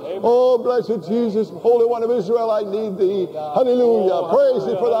light. Oh, blessed Jesus, Holy One of Israel, I need Thee. Hallelujah. Praise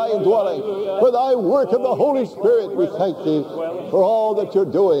Thee for Thy indwelling, for Thy work of the Holy Spirit. We thank Thee for all that You're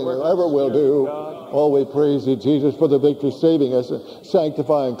doing and ever will do. Oh, we praise Thee, Jesus, for the victory, saving us,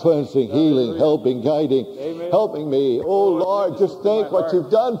 sanctifying, cleansing, healing, helping, guiding, helping me. Oh, Lord, just think what You've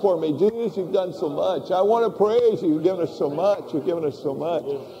done for me. Jesus, You've done so much. I want to praise You. You've given us so much. You've given us so much.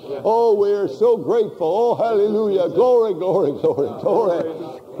 Oh, we are so grateful. Oh, hallelujah. Glory, glory, glory, glory.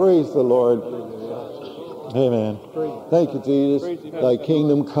 Praise the Lord. Amen. Thank You, Jesus. Thy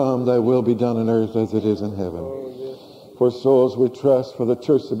kingdom come, Thy will be done on earth as it is in heaven. For souls we trust, for the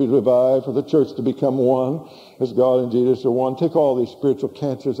church to be revived, for the church to become one, as God and Jesus are one. Take all these spiritual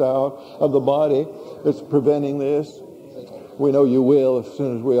cancers out of the body that's preventing this. We know You will as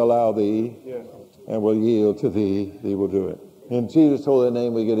soon as we allow Thee and will yield to Thee. Thee will do it. In Jesus' holy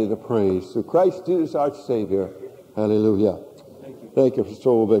name we give Thee the praise. Through Christ Jesus our Savior. Hallelujah. Thank You for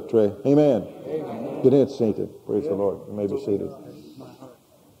soul victory. Amen. Get in seated. Praise the Lord. You may be seated.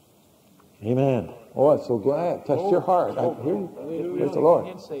 Amen. Oh, I'm so glad. Touched your heart. I hear You. Praise the Lord.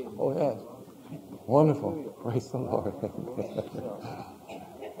 Oh, yes. Wonderful. Praise the Lord.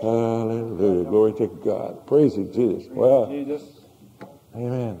 Hallelujah. Glory to God. Praise You, Jesus. Well,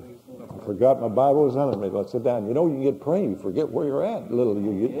 amen. I forgot my Bible was under me. Let's sit down. You know, you can get praying. You forget where you're at a little.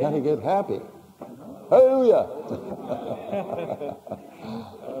 You kind of get happy. Hallelujah.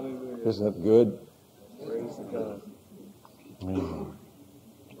 Isn't that good? Praise God. Amen.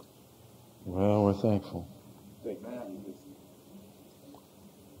 Well, we're thankful.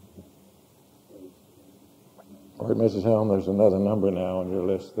 All right, Mrs. Helm, there's another number now on your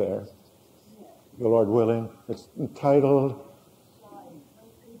list there. The Lord willing. It's entitled,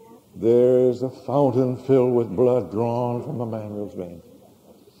 There's a Fountain Filled with Blood Drawn from Emmanuel's Veins.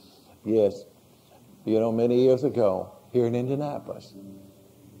 Yes. You know, many years ago, here in Indianapolis,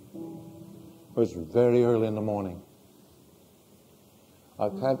 it was very early in the morning. I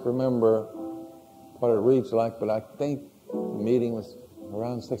can't remember what it reads like, but I think the meeting was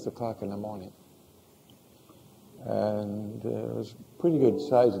around 6 o'clock in the morning. And it was a pretty good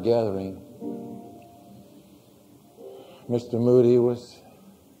sized gathering. Mr. Moody was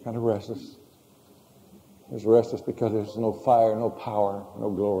kind of restless. He was restless because there was no fire, no power, no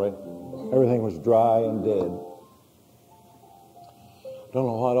glory. Everything was dry and dead. Don't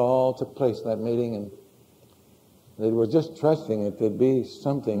know what all took place in that meeting, and they were just trusting that there'd be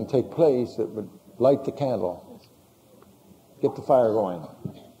something take place that would light the candle, get the fire going.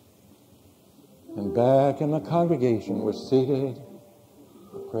 And back in the congregation was seated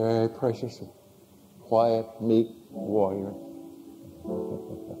a very precious, quiet, meek warrior.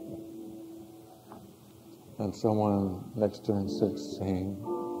 And someone next to him said, sing.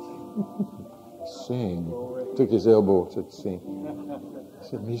 Sing. Took his elbow, said, sing. I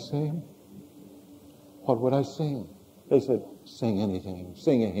said, me sing? What would I sing? They said, sing anything.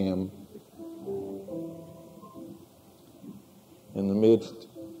 Sing a hymn. In the midst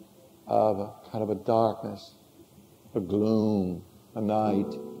of a kind of a darkness, a gloom, a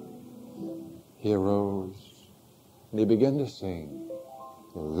night, he arose and he began to sing.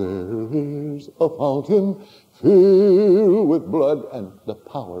 There is a fountain filled with blood, and the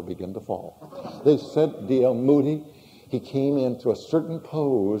power began to fall. They said D.L. Moody, he came into a certain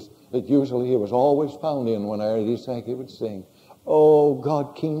pose that usually he was always found in when he sang, he would sing. Oh,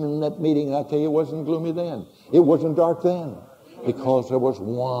 God came in that meeting, and I tell you, it wasn't gloomy then. It wasn't dark then. Because there was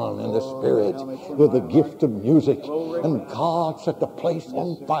one in the Spirit with the gift of music, and God set the place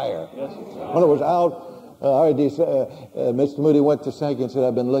on fire. When I was out, Mr. Moody went to Sankey and said,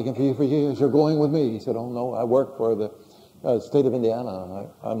 I've been looking for you for years. You're going with me. He said, oh, no, I work for the state of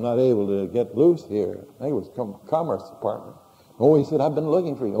Indiana. I'm not able to get loose here. I think it was Commerce Department. Oh, he said, I've been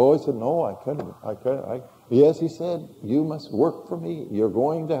looking for you. Oh, he said, no, I couldn't. Yes, he said, you must work for me. You're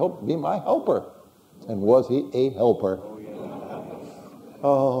going to be my helper. And was he a helper?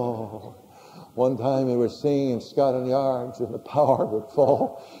 Oh, one time he was singing in Scotland Yards, and the power would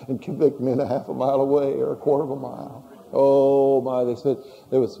fall and convict me in a half a mile away or a quarter of a mile. Oh my, they said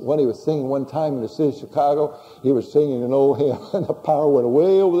there was when he was singing one time in the city of Chicago, he was singing an old hymn and the power went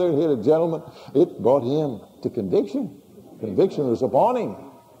way over there and hit a gentleman. It brought him to conviction. Conviction was upon him.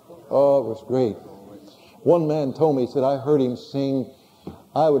 Oh, it was great. One man told me, he said, I heard him sing,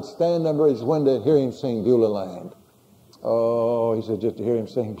 I would stand under his window and hear him sing Beulah Land. Oh, he said, just to hear him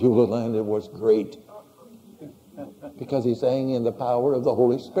sing Beulah Land, it was great. Because he sang in the power of the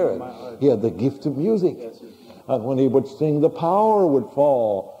Holy Spirit. He had the gift of music. And when he would sing, the power would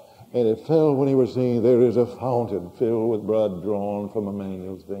fall. And it fell when he was singing, there is a fountain filled with blood drawn from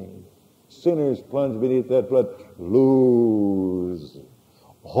Emmanuel's veins. Sinners plunged beneath that blood, lose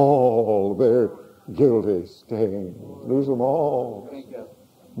all their guilty stains. Lose them all.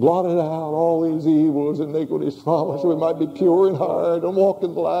 Blotted out all these evils and iniquities from us, so we might be pure in heart and walk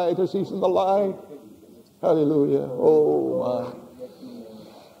in the light as he's in the light. Hallelujah. Oh, my.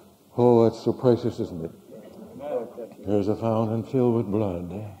 Oh, that's so precious, isn't it? There's a fountain filled with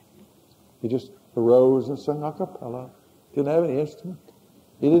blood. He just arose and sung a cappella. Didn't have any instrument.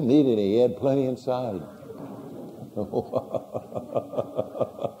 He didn't need any. He had plenty inside.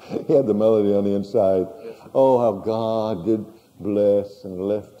 He had the melody on the inside. Oh, how God did bless and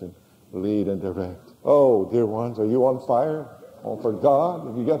lift and lead and direct. Oh, dear ones, are you on fire? Oh, for God,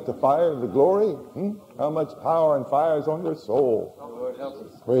 have you got the fire and the glory? How much power and fire is on your soul?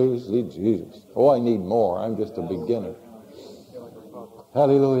 Praise thee, Jesus. Oh, I need more. I'm just a beginner.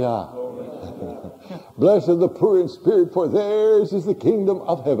 Hallelujah. Blessed are the poor in spirit, for theirs is the kingdom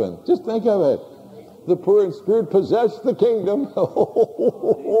of heaven. Just think of it. The poor in spirit possess the kingdom.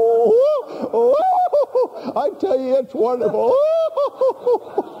 I tell you, it's wonderful.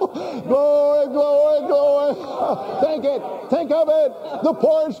 Glory, glory, glory. Think of it. The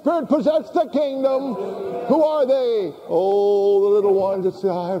poor in spirit possess the kingdom. Who are they? Oh, the little ones that say,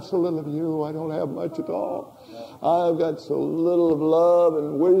 I have so little of you. I don't have much at all. I've got so little of love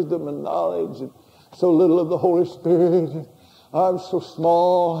and wisdom and knowledge and so little of the Holy Spirit. I'm so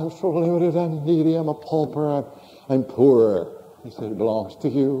small, I'm so limited, I'm needy, I'm a pauper, I'm poor. He said, it belongs to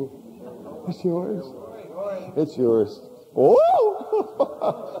you. It's yours. It's yours. Oh!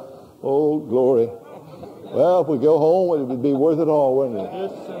 Oh, glory. Well, if we go home, it would be worth it all, wouldn't it?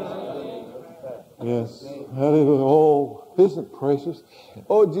 Yes. Hallelujah. Oh, isn't it precious?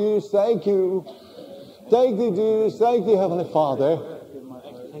 Oh, Jesus, thank you. Thank thee, Jesus. Thank thee, Heavenly Father.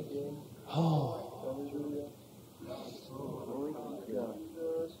 Oh.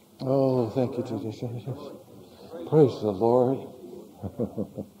 Oh, thank you, Jesus. Praise the Lord.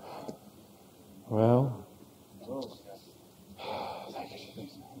 Well, thank you,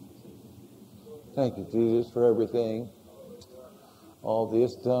 Jesus. Thank you, Jesus, for everything. All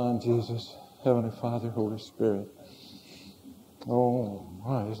this done, Jesus, Heavenly Father, Holy Spirit. Oh,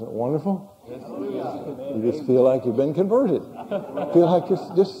 my, isn't it wonderful? You just feel like you've been converted. Feel like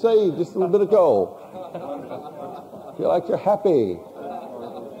you're just saved just a little bit ago. Feel like you're happy.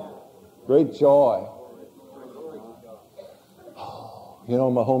 Great joy. You know,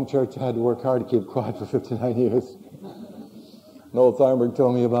 my home church, I had to work hard to keep quiet for 59 years. An old Thornburg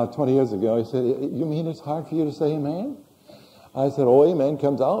told me about 20 years ago, he said, you mean it's hard for you to say amen? I said, oh, amen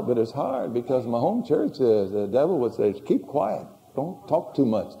comes out, but it's hard because my home church, the devil would say, keep quiet. Don't talk too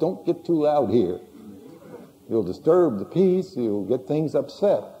much. Don't get too loud here. You'll disturb the peace. You'll get things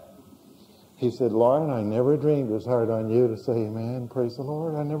upset. He said, Loran, I never dreamed it was hard on you to say amen. Praise the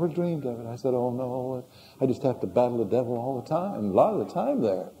Lord. I never dreamed of it. I said, oh, no. I just have to battle the devil all the time, a lot of the time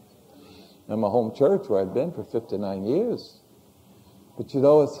there. In my home church where I'd been for 59 years. But you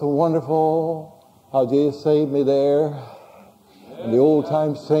know, it's so wonderful how Jesus saved me there. And the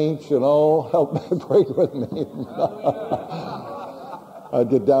old-time saints, you know, helped me, prayed with me. I'd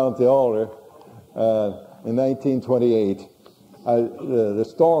get down at the altar in 1928. The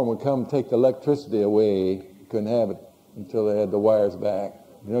storm would come and take the electricity away. You couldn't have it until they had the wires back.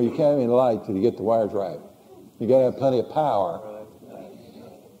 You know, you can't have any light till you get the wires right. You got to have plenty of power.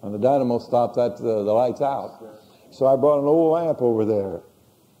 When the dynamo stopped, the light's out. So I brought an old lamp over there.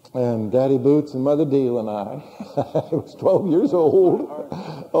 And Daddy Boots and Mother Deal and I was 12 years old.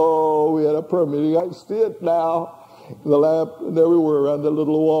 Oh, we had a prayer meeting. I see it now. The lamp, and there we were around the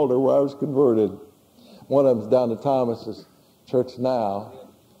little altar where I was converted. One of them's down to Thomas's church now.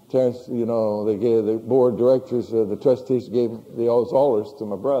 Terrence, you know, they gave the board of directors, the trustees gave those altars to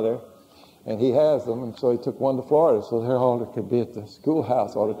my brother, and he has them, and so he took one to Florida so their altar could be at the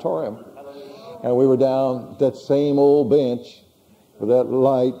schoolhouse auditorium. And we were down at that same old bench with that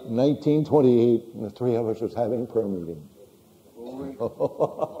light, 1928, and the three of us was having prayer meeting.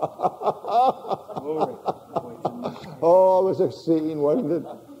 Oh, it was a scene, wasn't it?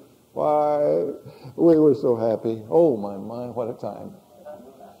 Why, we were so happy. Oh, my, what a time.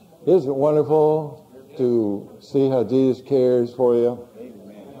 Isn't it wonderful to see how Jesus cares for you?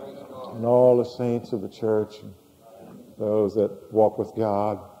 And all the saints of the church, those that walk with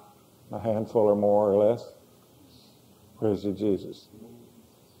God, a handful or more or less. Praise you, Jesus.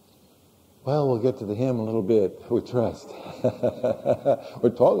 Well, we'll get to the hymn a little bit, we trust.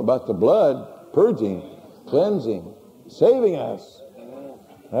 We're talking about the blood purging, cleansing, saving us.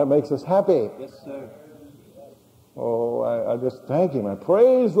 That makes us happy. Yes, sir. Oh, I just thank Him. I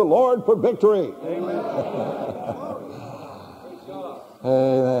praise the Lord for victory. Amen.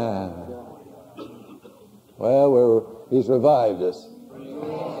 Amen. Well, He's revived us.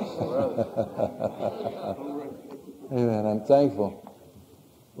 Amen. I'm thankful.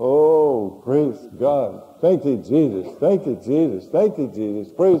 Oh, praise God. Thank Thee, Jesus. Thank Thee, Jesus. Thank Thee,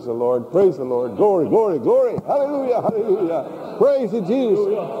 Jesus. Praise the Lord. Praise the Lord. Glory, glory, glory. Hallelujah, hallelujah. Praise Thee, Jesus.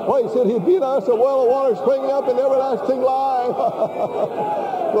 Why, He said He'd be in us a well of water springing up in everlasting life.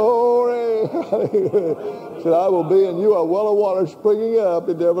 Glory. He said, I will be in you a well of water springing up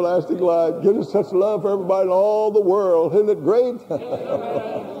in everlasting life. Give us such love for everybody in all the world. Isn't it great?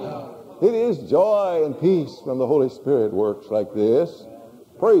 It is joy and peace when the Holy Spirit works like this.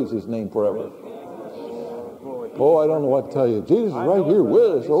 Praise His name forever. Oh, I don't know what to tell you. Jesus is right here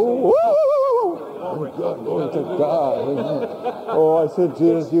with us. Oh, oh God, glory to God. Amen. Oh, I said,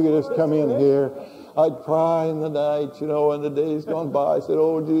 Jesus, you could just come in here. I'd cry in the night, and the days gone by. I said,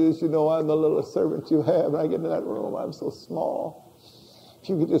 oh, Jesus, I'm the little servant you have. And I get in that room, I'm so small. If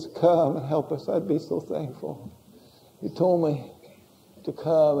you could just come and help us, I'd be so thankful. You told me to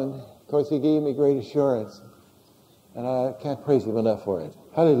come, and of course, He gave me great assurance. And I can't praise Him enough for it.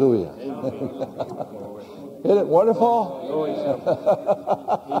 Hallelujah. Isn't it wonderful?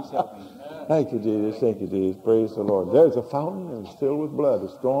 Thank you, Jesus. Thank you, Jesus. Praise the Lord. There's a fountain and it's filled with blood.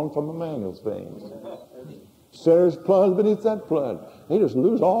 It's drawn from Emmanuel's veins. Sinners plunge beneath that blood. They just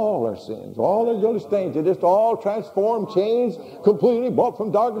lose all their sins, all their guilty stains. They're just all transformed, changed, completely brought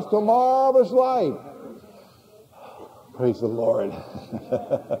from darkness to marvelous light. Praise the Lord.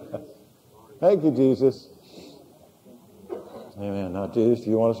 Thank you, Jesus. Amen. Now, Jesus, do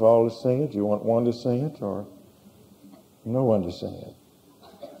you want us all to sing it? Do you want one to sing it or no one to sing it?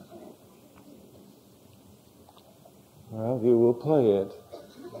 Well, you will play it.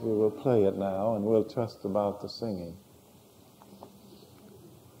 We will play it now, and we'll trust about the singing.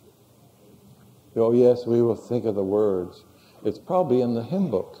 Oh, yes, we will think of the words. It's probably in the hymn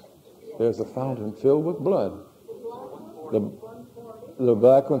book. There's a fountain filled with blood. The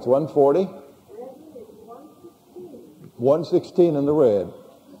black one's 140. 116 in the red.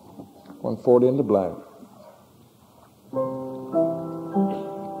 140 in the black.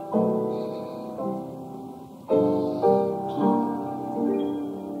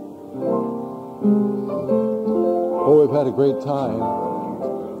 Oh, we've had a great time.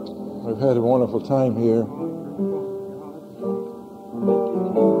 We've had a wonderful time here.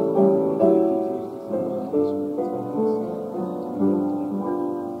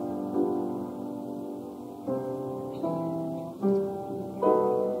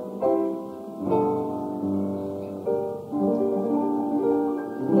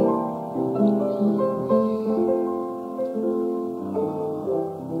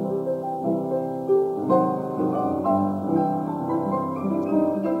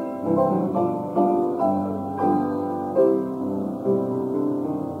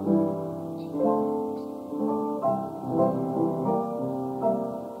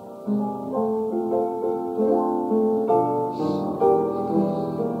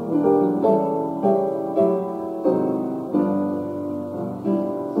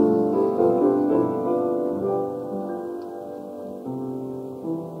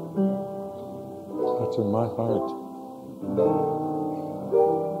 That's in my heart.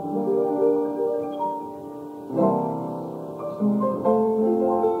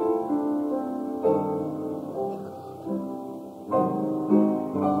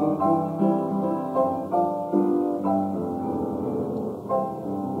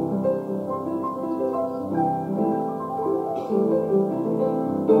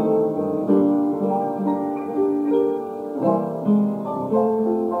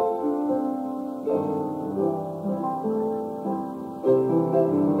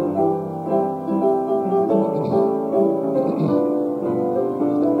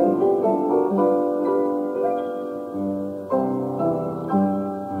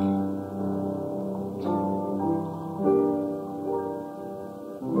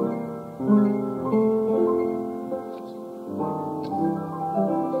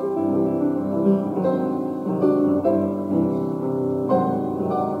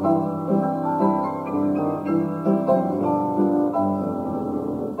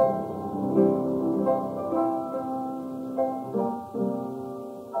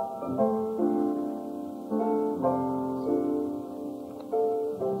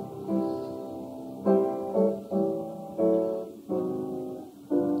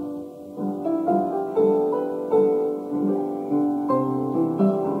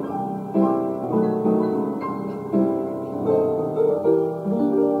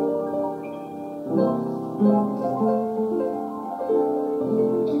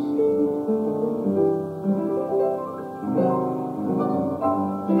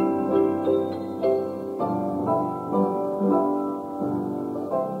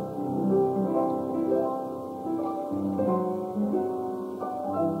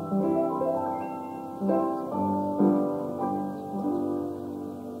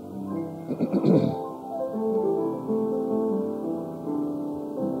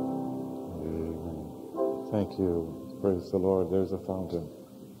 Thank you. Praise the Lord. There's a fountain.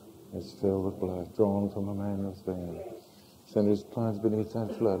 It's filled with blood, drawn from Emmanuel's vein. Sinners plunged beneath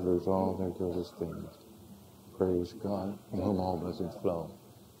that flood lose all their guilty stains. Praise God, from whom all blessings flow.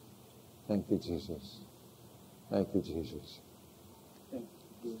 Thank you, Jesus. Thank you, Jesus.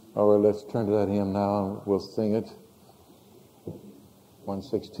 All right, let's turn to that hymn now, and we'll sing it.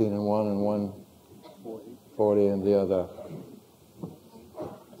 116 in one and 140 in the other.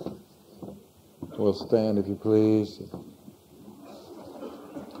 We'll stand, if you please.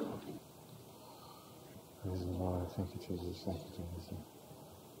 Praise the Lord. Thank you, Jesus. Thank you, Jesus.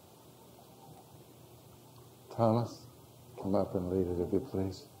 Thomas, come up and lead it, if you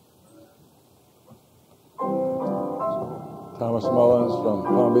please. Thomas Mullins from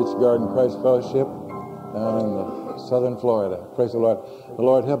Palm Beach Garden Christ Fellowship down in southern Florida. Praise the Lord. The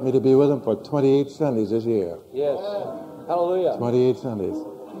Lord helped me to be with him for 28 Sundays this year. Yes. Hallelujah. 28 Sundays.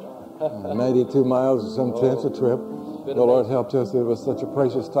 92 miles is some tense a trip. The Lord helped us. It was such a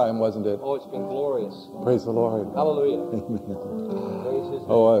precious time, wasn't it? Oh, it's been glorious. Praise the Lord. Hallelujah. Amen. Praise His name.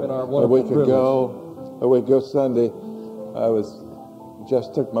 Oh, It's been our a wonderful week privilege. ago Sunday, I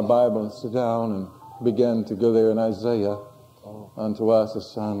just took my Bible and sat down and began to go there in Isaiah. Unto us a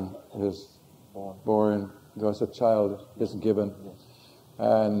son is born, to us a child is given,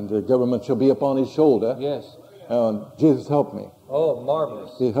 and the government shall be upon his shoulder. Yes. And Jesus helped me. Oh,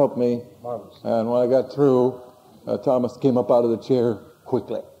 marvelous. He helped me. Marvelous. And when I got through, Thomas came up out of the chair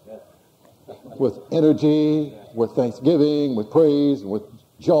quickly, with energy, with thanksgiving, with praise, with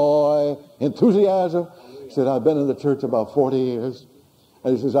joy, enthusiasm. He said, I've been in the church about 40 years.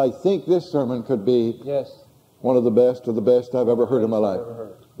 And he says, I think this sermon could be one of the best I've ever heard in my life.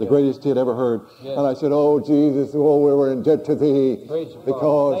 The greatest he had ever heard. Yes. And I said, oh, Jesus, oh, we were in debt to thee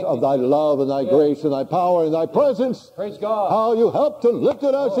because of thy love and thy grace and thy power and thy presence. Praise God. How you helped and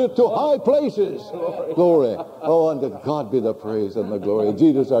lifted us into high places. Glory. Oh, unto God be the praise and the glory.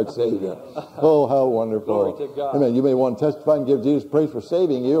 Jesus our Savior. Oh, how wonderful. Glory to God. Amen. You may want to testify and give Jesus praise for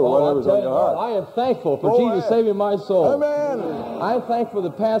saving you or whatever's on your heart. I am thankful for Jesus saving my soul. Amen. I'm thankful for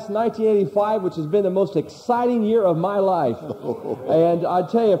the past 1985, which has been the most exciting year of my life. And I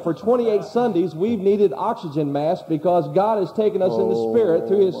tell you, for 28 Sundays, we've needed oxygen masks because God has taken us in the Spirit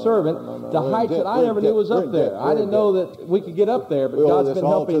through His servant to heights that I never knew was up there. I didn't know that we could get up there, but God's been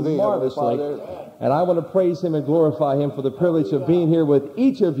helping marvelously. And I want to praise Him and glorify Him for the privilege of being here with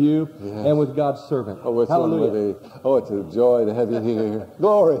each of you and with God's servant. Oh, we're Hallelujah. Oh, it's a joy to have you here.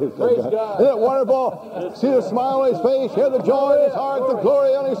 Glory to Praise God. God. Isn't it wonderful? See the smile on his face, hear the joy in his heart, the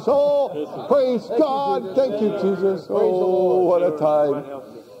glory on his soul. Praise God. Thank you, Jesus. Oh, what a time.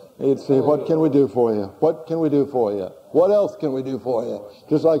 He'd say, what can we do for you? What can we do for you? What else can we do for you?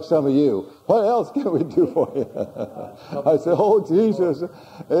 Just like some of you. What else can we do for you? I said, oh, Jesus,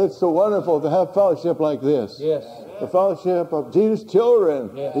 it's so wonderful to have fellowship like this. Yes. The fellowship of Jesus' children.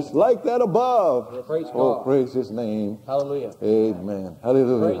 Yes. It's like that above. Yeah, praise God. Oh, praise His name. Hallelujah. Amen.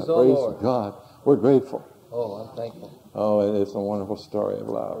 Hallelujah. Praise the Lord. God. We're grateful. Oh, I'm thankful. Oh, and it's a wonderful story of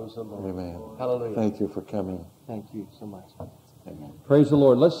love. Praise the Lord. Amen. Hallelujah. Thank you for coming. Thank you so much. Amen. Praise the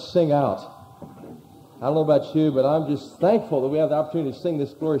Lord. Let's sing out. I don't know about you, but I'm just thankful that we have the opportunity to sing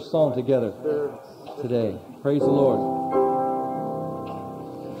this glorious song together today. Praise the Lord.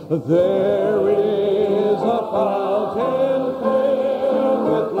 There is a fountain filled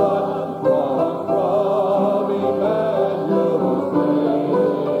with blood drawn from Emmanuel's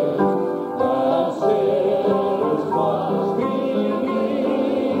veins, and sinners must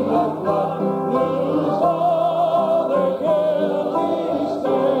beneath that blood lose all their guilty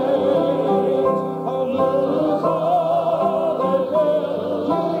stains, and lose all their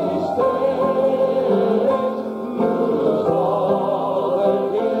guilty stains, lose all their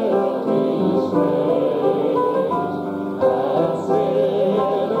guilty stains, and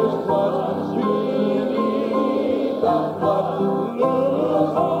sinners must beneath that blood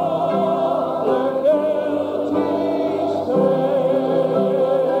lose all their guilty stains.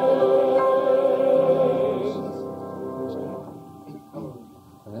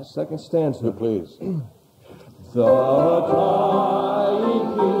 And that second stanza, Please. the dying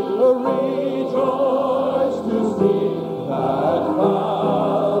king rejoice to see that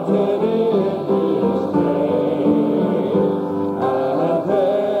fountain in his name, and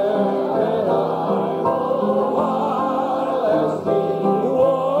there can I, while as he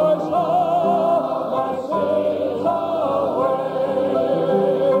wash all my sins away,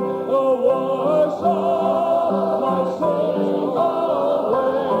 wash all my sins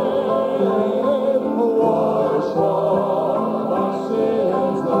away, wash all my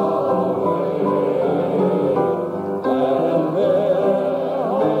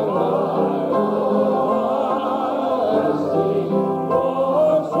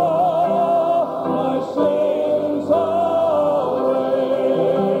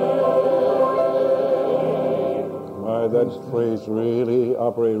He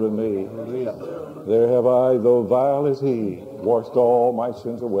operated with me. There have I, though vile as he, washed all my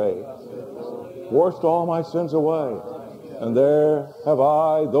sins away. Washed all my sins away. And there have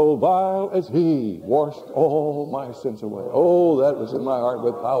I, though vile as he, washed all my sins away. Oh, that was in my heart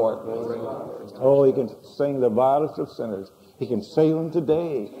with power. Oh, he can sing the vilest of sinners. He can save them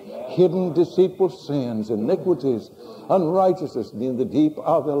today. Hidden deceitful sins, iniquities, unrighteousness in the deep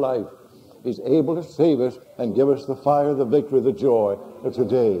of their life. He's able to save us and give us the fire, the victory, the joy of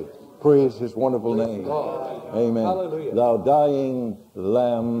today. Praise his wonderful name. Amen. Hallelujah. Thou dying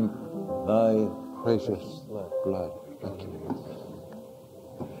Lamb, thy precious blood. Thank you.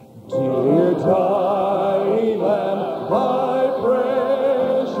 Dear dying Lamb, thy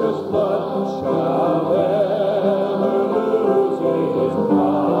precious blood shall never lose its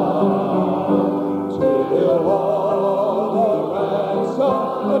power, till all the ransom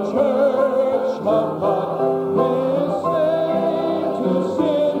the church of God is saved to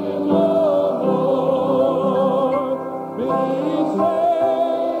sin no more. Be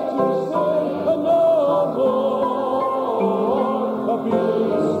saved to sin no more. Be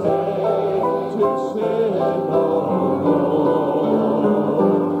saved to sin no more.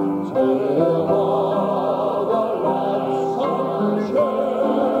 Till all the ransomed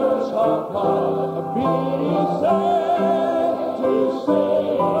church of God be saved to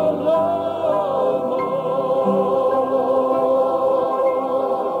sin no more.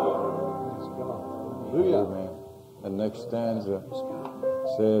 Amen. The next stanza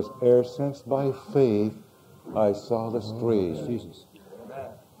says, ere since by faith I saw the stream,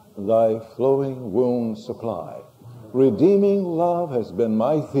 thy flowing wounds supply. Redeeming love has been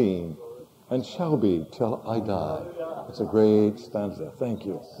my theme and shall be till I die. It's a great stanza. Thank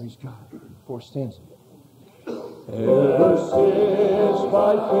you. Praise God. 4 stanzas. Ever since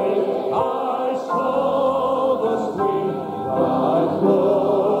by faith I saw the stream, thy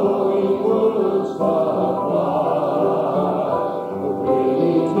flowing wounds supply.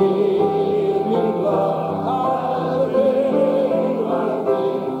 Redeeming love has been my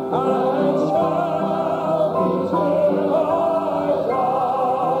theme, and shall be till I die,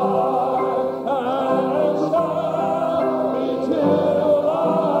 and shall be till I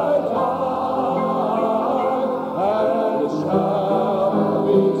die, and shall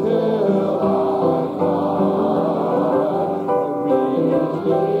be till I die.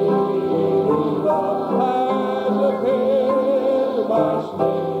 Redeeming love has been my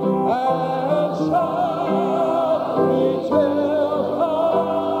slave, and shall be till I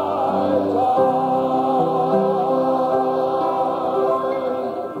die.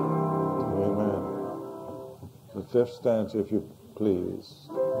 Amen. The 5th stanza, if you please.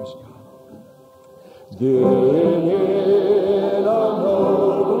 Then in a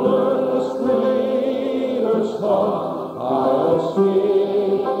nobler, sweeter song, I'll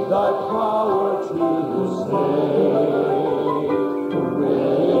sing thy power to save.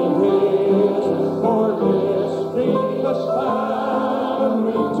 When his for this the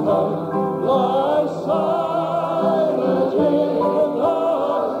stammering tongue lies silent in the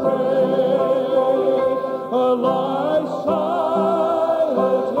grave, lies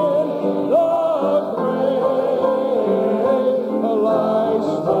silent in the grave, lies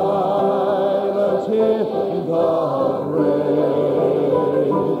silent in the grave.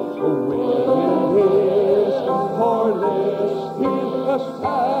 When his for listening a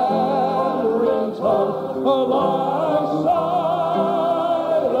stammering tongue lies silent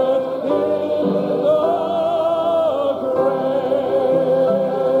in the grave.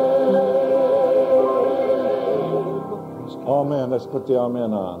 Amen. Let's put the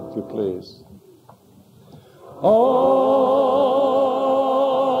amen on, if you please.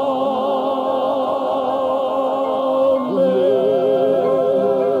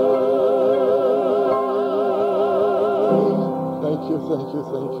 Thank you, thank you,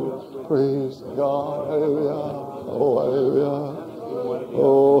 thank you. Praise God. Hallelujah. Oh, hallelujah.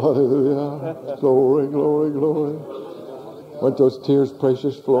 Oh, hallelujah. Glory, glory, glory. Weren't those tears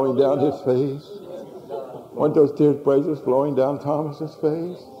precious flowing down his face? Weren't those tears precious flowing down Thomas's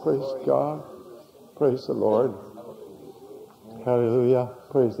face? Praise God. Praise the Lord. Hallelujah.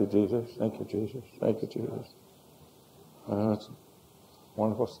 Praise thee, Jesus. Thank you, Jesus. Thank you, Jesus. It's a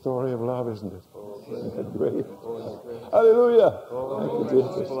wonderful story of love, isn't it? Isn't it great? Hallelujah. Thank you,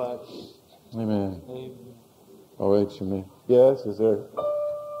 Jesus. Amen. Oh, wait, you mean? Yes, is there?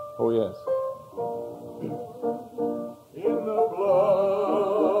 Oh, yes. In the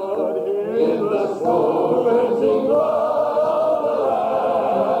blood, in the soul-cleansing blood of the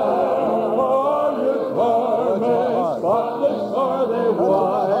Lamb, are your garments spotless, are they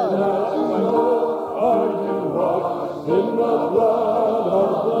white as snow? Are you washed in the blood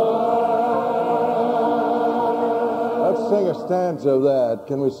stanza of that.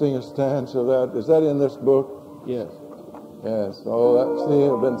 Can we sing a stanza of that? Is that in this book? Yes. Yes. Oh, see,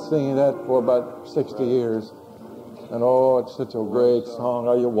 I've been singing that for about 60 years. And oh, it's such a great song.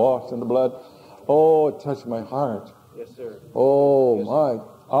 Are you washed in the blood? Oh, it touched my heart. Yes, sir. Oh, yes, my,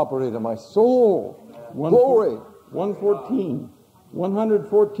 operated my soul. Glory. 114.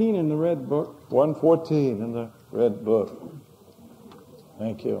 114 in the red book. 114 in the red book.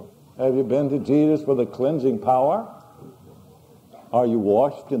 Thank you. Have you been to Jesus for the cleansing power? Are you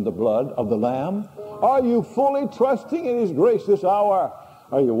washed in the blood of the Lamb? Are you fully trusting in His grace this hour?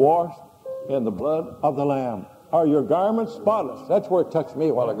 Are you washed in the blood of the Lamb? Are your garments spotless? That's where it touched me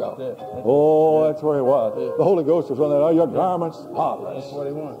a while ago. Oh, that's where it was. The Holy Ghost was on that. Are your garments spotless? That's what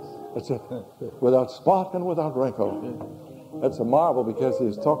He wants. That's it. Without spot and without wrinkle. That's a marvel because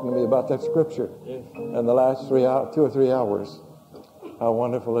He's talking to me about that scripture in the last 2 or 3 hours. How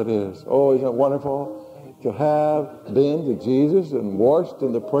wonderful it is. Oh, isn't it wonderful to have been to Jesus and washed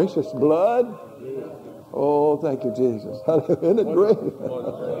in the precious blood? Oh, thank you, Jesus. Isn't it great?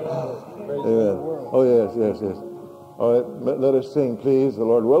 Amen. Oh, yes. All right, let us sing, please, the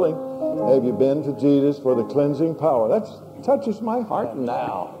Lord willing. Have you been to Jesus for the cleansing power? That touches my heart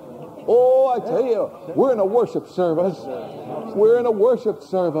now. Oh, I tell you, we're in a worship service. We're in a worship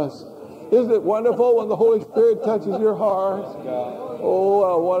service. Isn't it wonderful when the Holy Spirit touches your heart? Oh,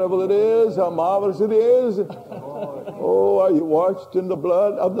 how wonderful it is, how marvelous it is. Oh, are you washed in the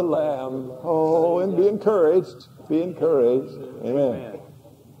blood of the Lamb? Oh, and be encouraged. Be encouraged. Amen.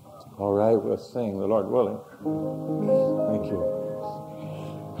 All right, we'll sing, the Lord willing. Thank you.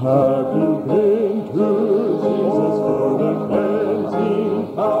 Have you been to Jesus for the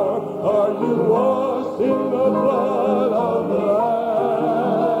cleansing power? Are you washed in the blood of the Lamb?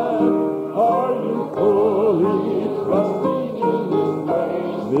 Are you fully trusting in His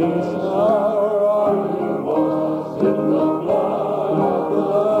grace this hour? Are you washed in the blood of the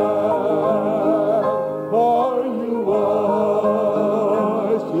Lamb? Are you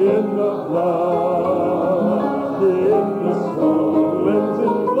washed in the blood, in the soul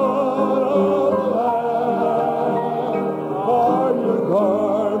cleansing blood of the Lamb? Are your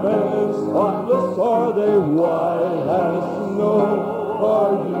garments spotless? Are they white as snow?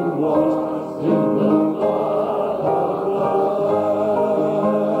 Are you washed in the blood of the Lamb?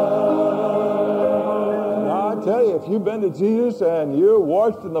 Now, I tell you, if you've been to Jesus and you're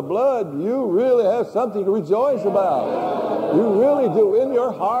washed in the blood, you really have something to rejoice about. You really do in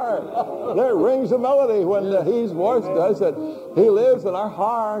your heart. There rings a melody when He's washed us, that He lives in our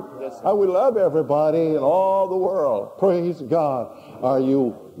heart. And we love everybody in all the world. Praise God. Are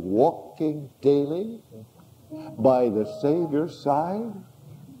you walking daily by the Savior's side?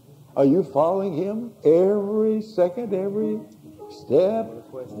 Are you following Him every second, every step,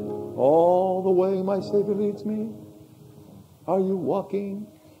 all the way my Savior leads me? Are you walking,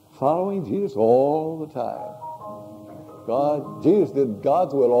 following Jesus all the time? Jesus did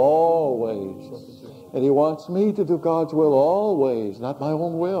God's will always. And He wants me to do God's will always, not my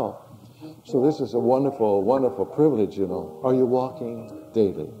own will. So this is a wonderful, wonderful privilege, you know. Are you walking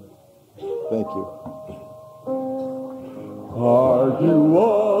daily? Thank you. Are you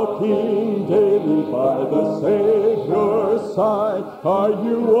walking daily by the Savior's side? Are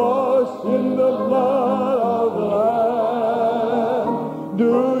you washed in the blood of the Lamb?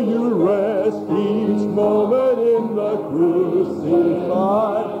 Do you rest each moment in the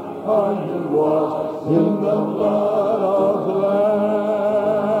crucified? Are you washed in the blood of the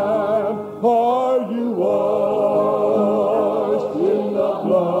Lamb? Are you washed in the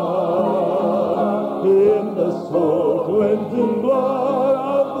blood, in the soul cleansing blood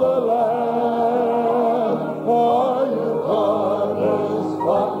of the Lamb? Are your garments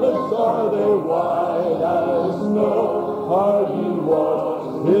spotless? Are they white as snow? Are you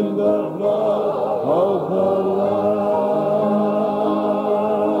washed in the blood of the Lamb?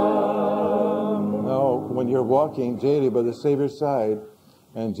 Now, when you're walking daily by the Savior's side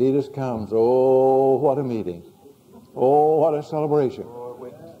and Jesus comes, oh, what a meeting. Oh, what a celebration.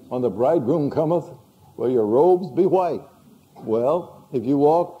 When the bridegroom cometh, will your robes be white? Well, if you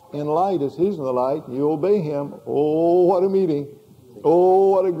walk in light as He's in the light, and you obey Him, oh, what a meeting.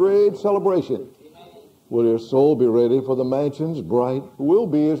 Oh, what a great celebration. Will your soul be ready for the mansions bright? Will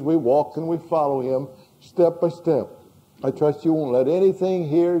be as we walk and we follow Him step by step. I trust you won't let anything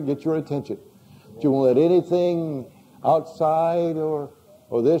here get your attention. You won't let anything outside or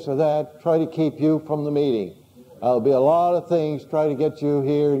this or that try to keep you from the meeting. There'll be a lot of things try to get you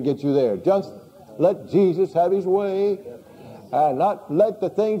here and get you there. Just let Jesus have His way and not let the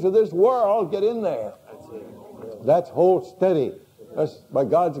things of this world get in there. That's hold steady. By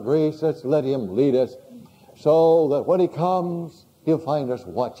God's grace, let's let Him lead us. so that when He comes, He'll find us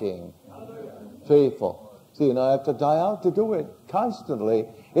watching, faithful. See, and I have to die out to do it constantly.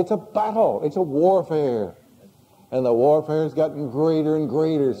 It's a battle. It's a warfare. And the warfare has gotten greater and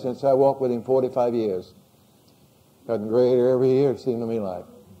greater since I walked with Him 45 years. Gotten greater every year, it seemed to me like.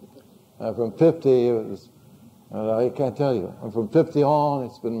 From 50, it was, I can't tell you. And from 50 on,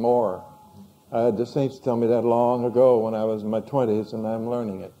 it's been more. I had the saints tell me that long ago when I was in my 20s, and I'm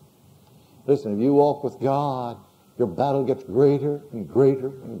learning it. Listen, if you walk with God, your battle gets greater and greater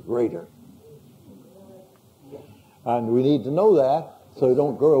and greater. And we need to know that so you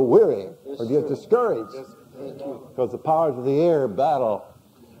don't grow weary or get discouraged. Because the powers of the air battle,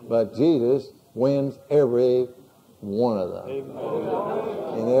 but Jesus wins every one of them. He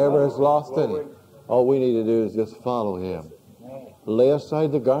never has lost any. All we need to do is just follow Him. Lay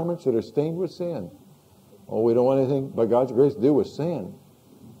aside the garments that are stained with sin. Oh, we don't want anything by God's grace to do with sin.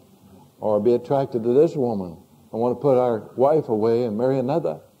 Or be attracted to this woman. I want to put our wife away and marry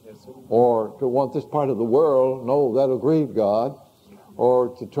another. Or to want this part of the world. No, that'll grieve God. Or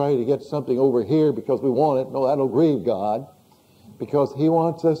to try to get something over here because we want it. No, that'll grieve God. Because He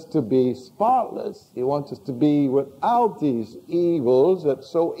wants us to be spotless. He wants us to be without these evils that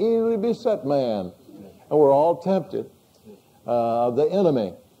so easily beset man. And we're all tempted of the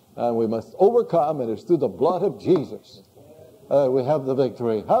enemy. And we must overcome, and it's through the blood of Jesus. We have the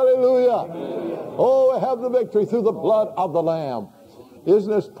victory. Hallelujah. Oh, we have the victory through the blood of the Lamb.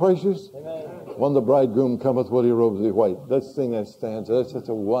 Isn't this precious? When the bridegroom cometh, will he robes be white? Let's sing that stanza. That's such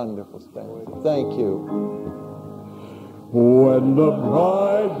a wonderful stanza. Thank you. When the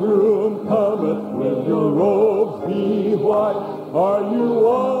bridegroom cometh, will your robes be white? Are you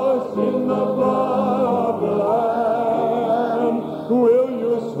washed in the blood of the Lamb? Will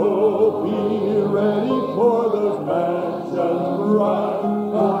your soul be ready for those mansions bright?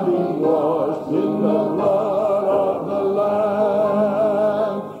 Are you washed in the blood of the Lamb?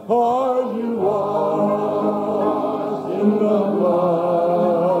 Are you washed in the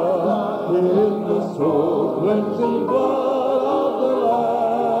blood, in the soul cleansing blood of the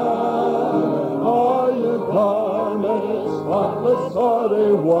Lamb? Are your garments spotless? Are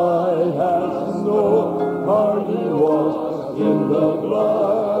they white as snow? Are you washed in the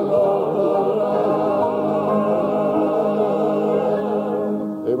blood of the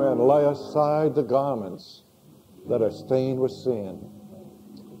Lamb? Amen. Lay aside the garments that are stained with sin.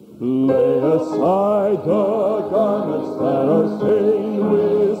 Lay aside the garments that are stained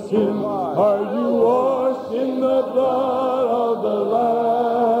with sin. Are you washed in the blood of the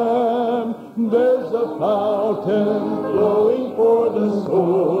Lamb? There's a fountain flowing for the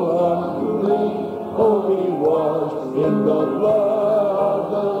soul unclean. Oh, be washed in the blood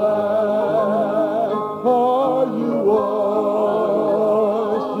of the Lamb. Are you washed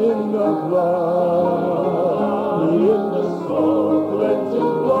in the blood, in the soul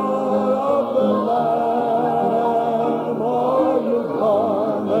cleansing blood of the Lamb? Are your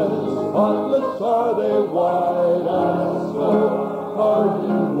garments spotless? Are they white as snow? Are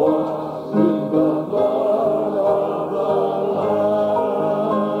you washed in the blood of the Lamb?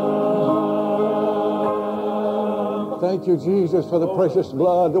 Thank you, Jesus, for the precious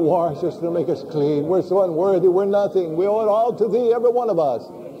blood to wash us, to make us clean. We're so unworthy. We're nothing. We owe it all to Thee, every one of us,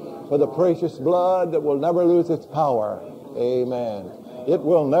 for the precious blood that will never lose its power. Amen. It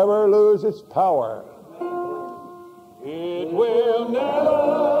will never lose its power. It will never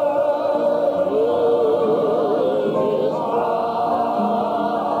lose its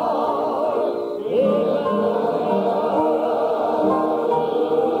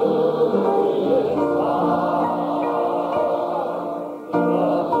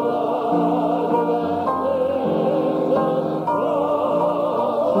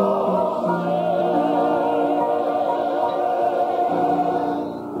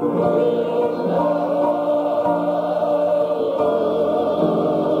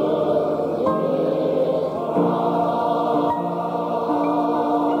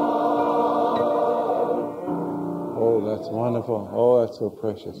Oh, that's wonderful. Oh, that's so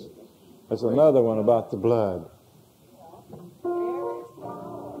precious. There's another one about the blood.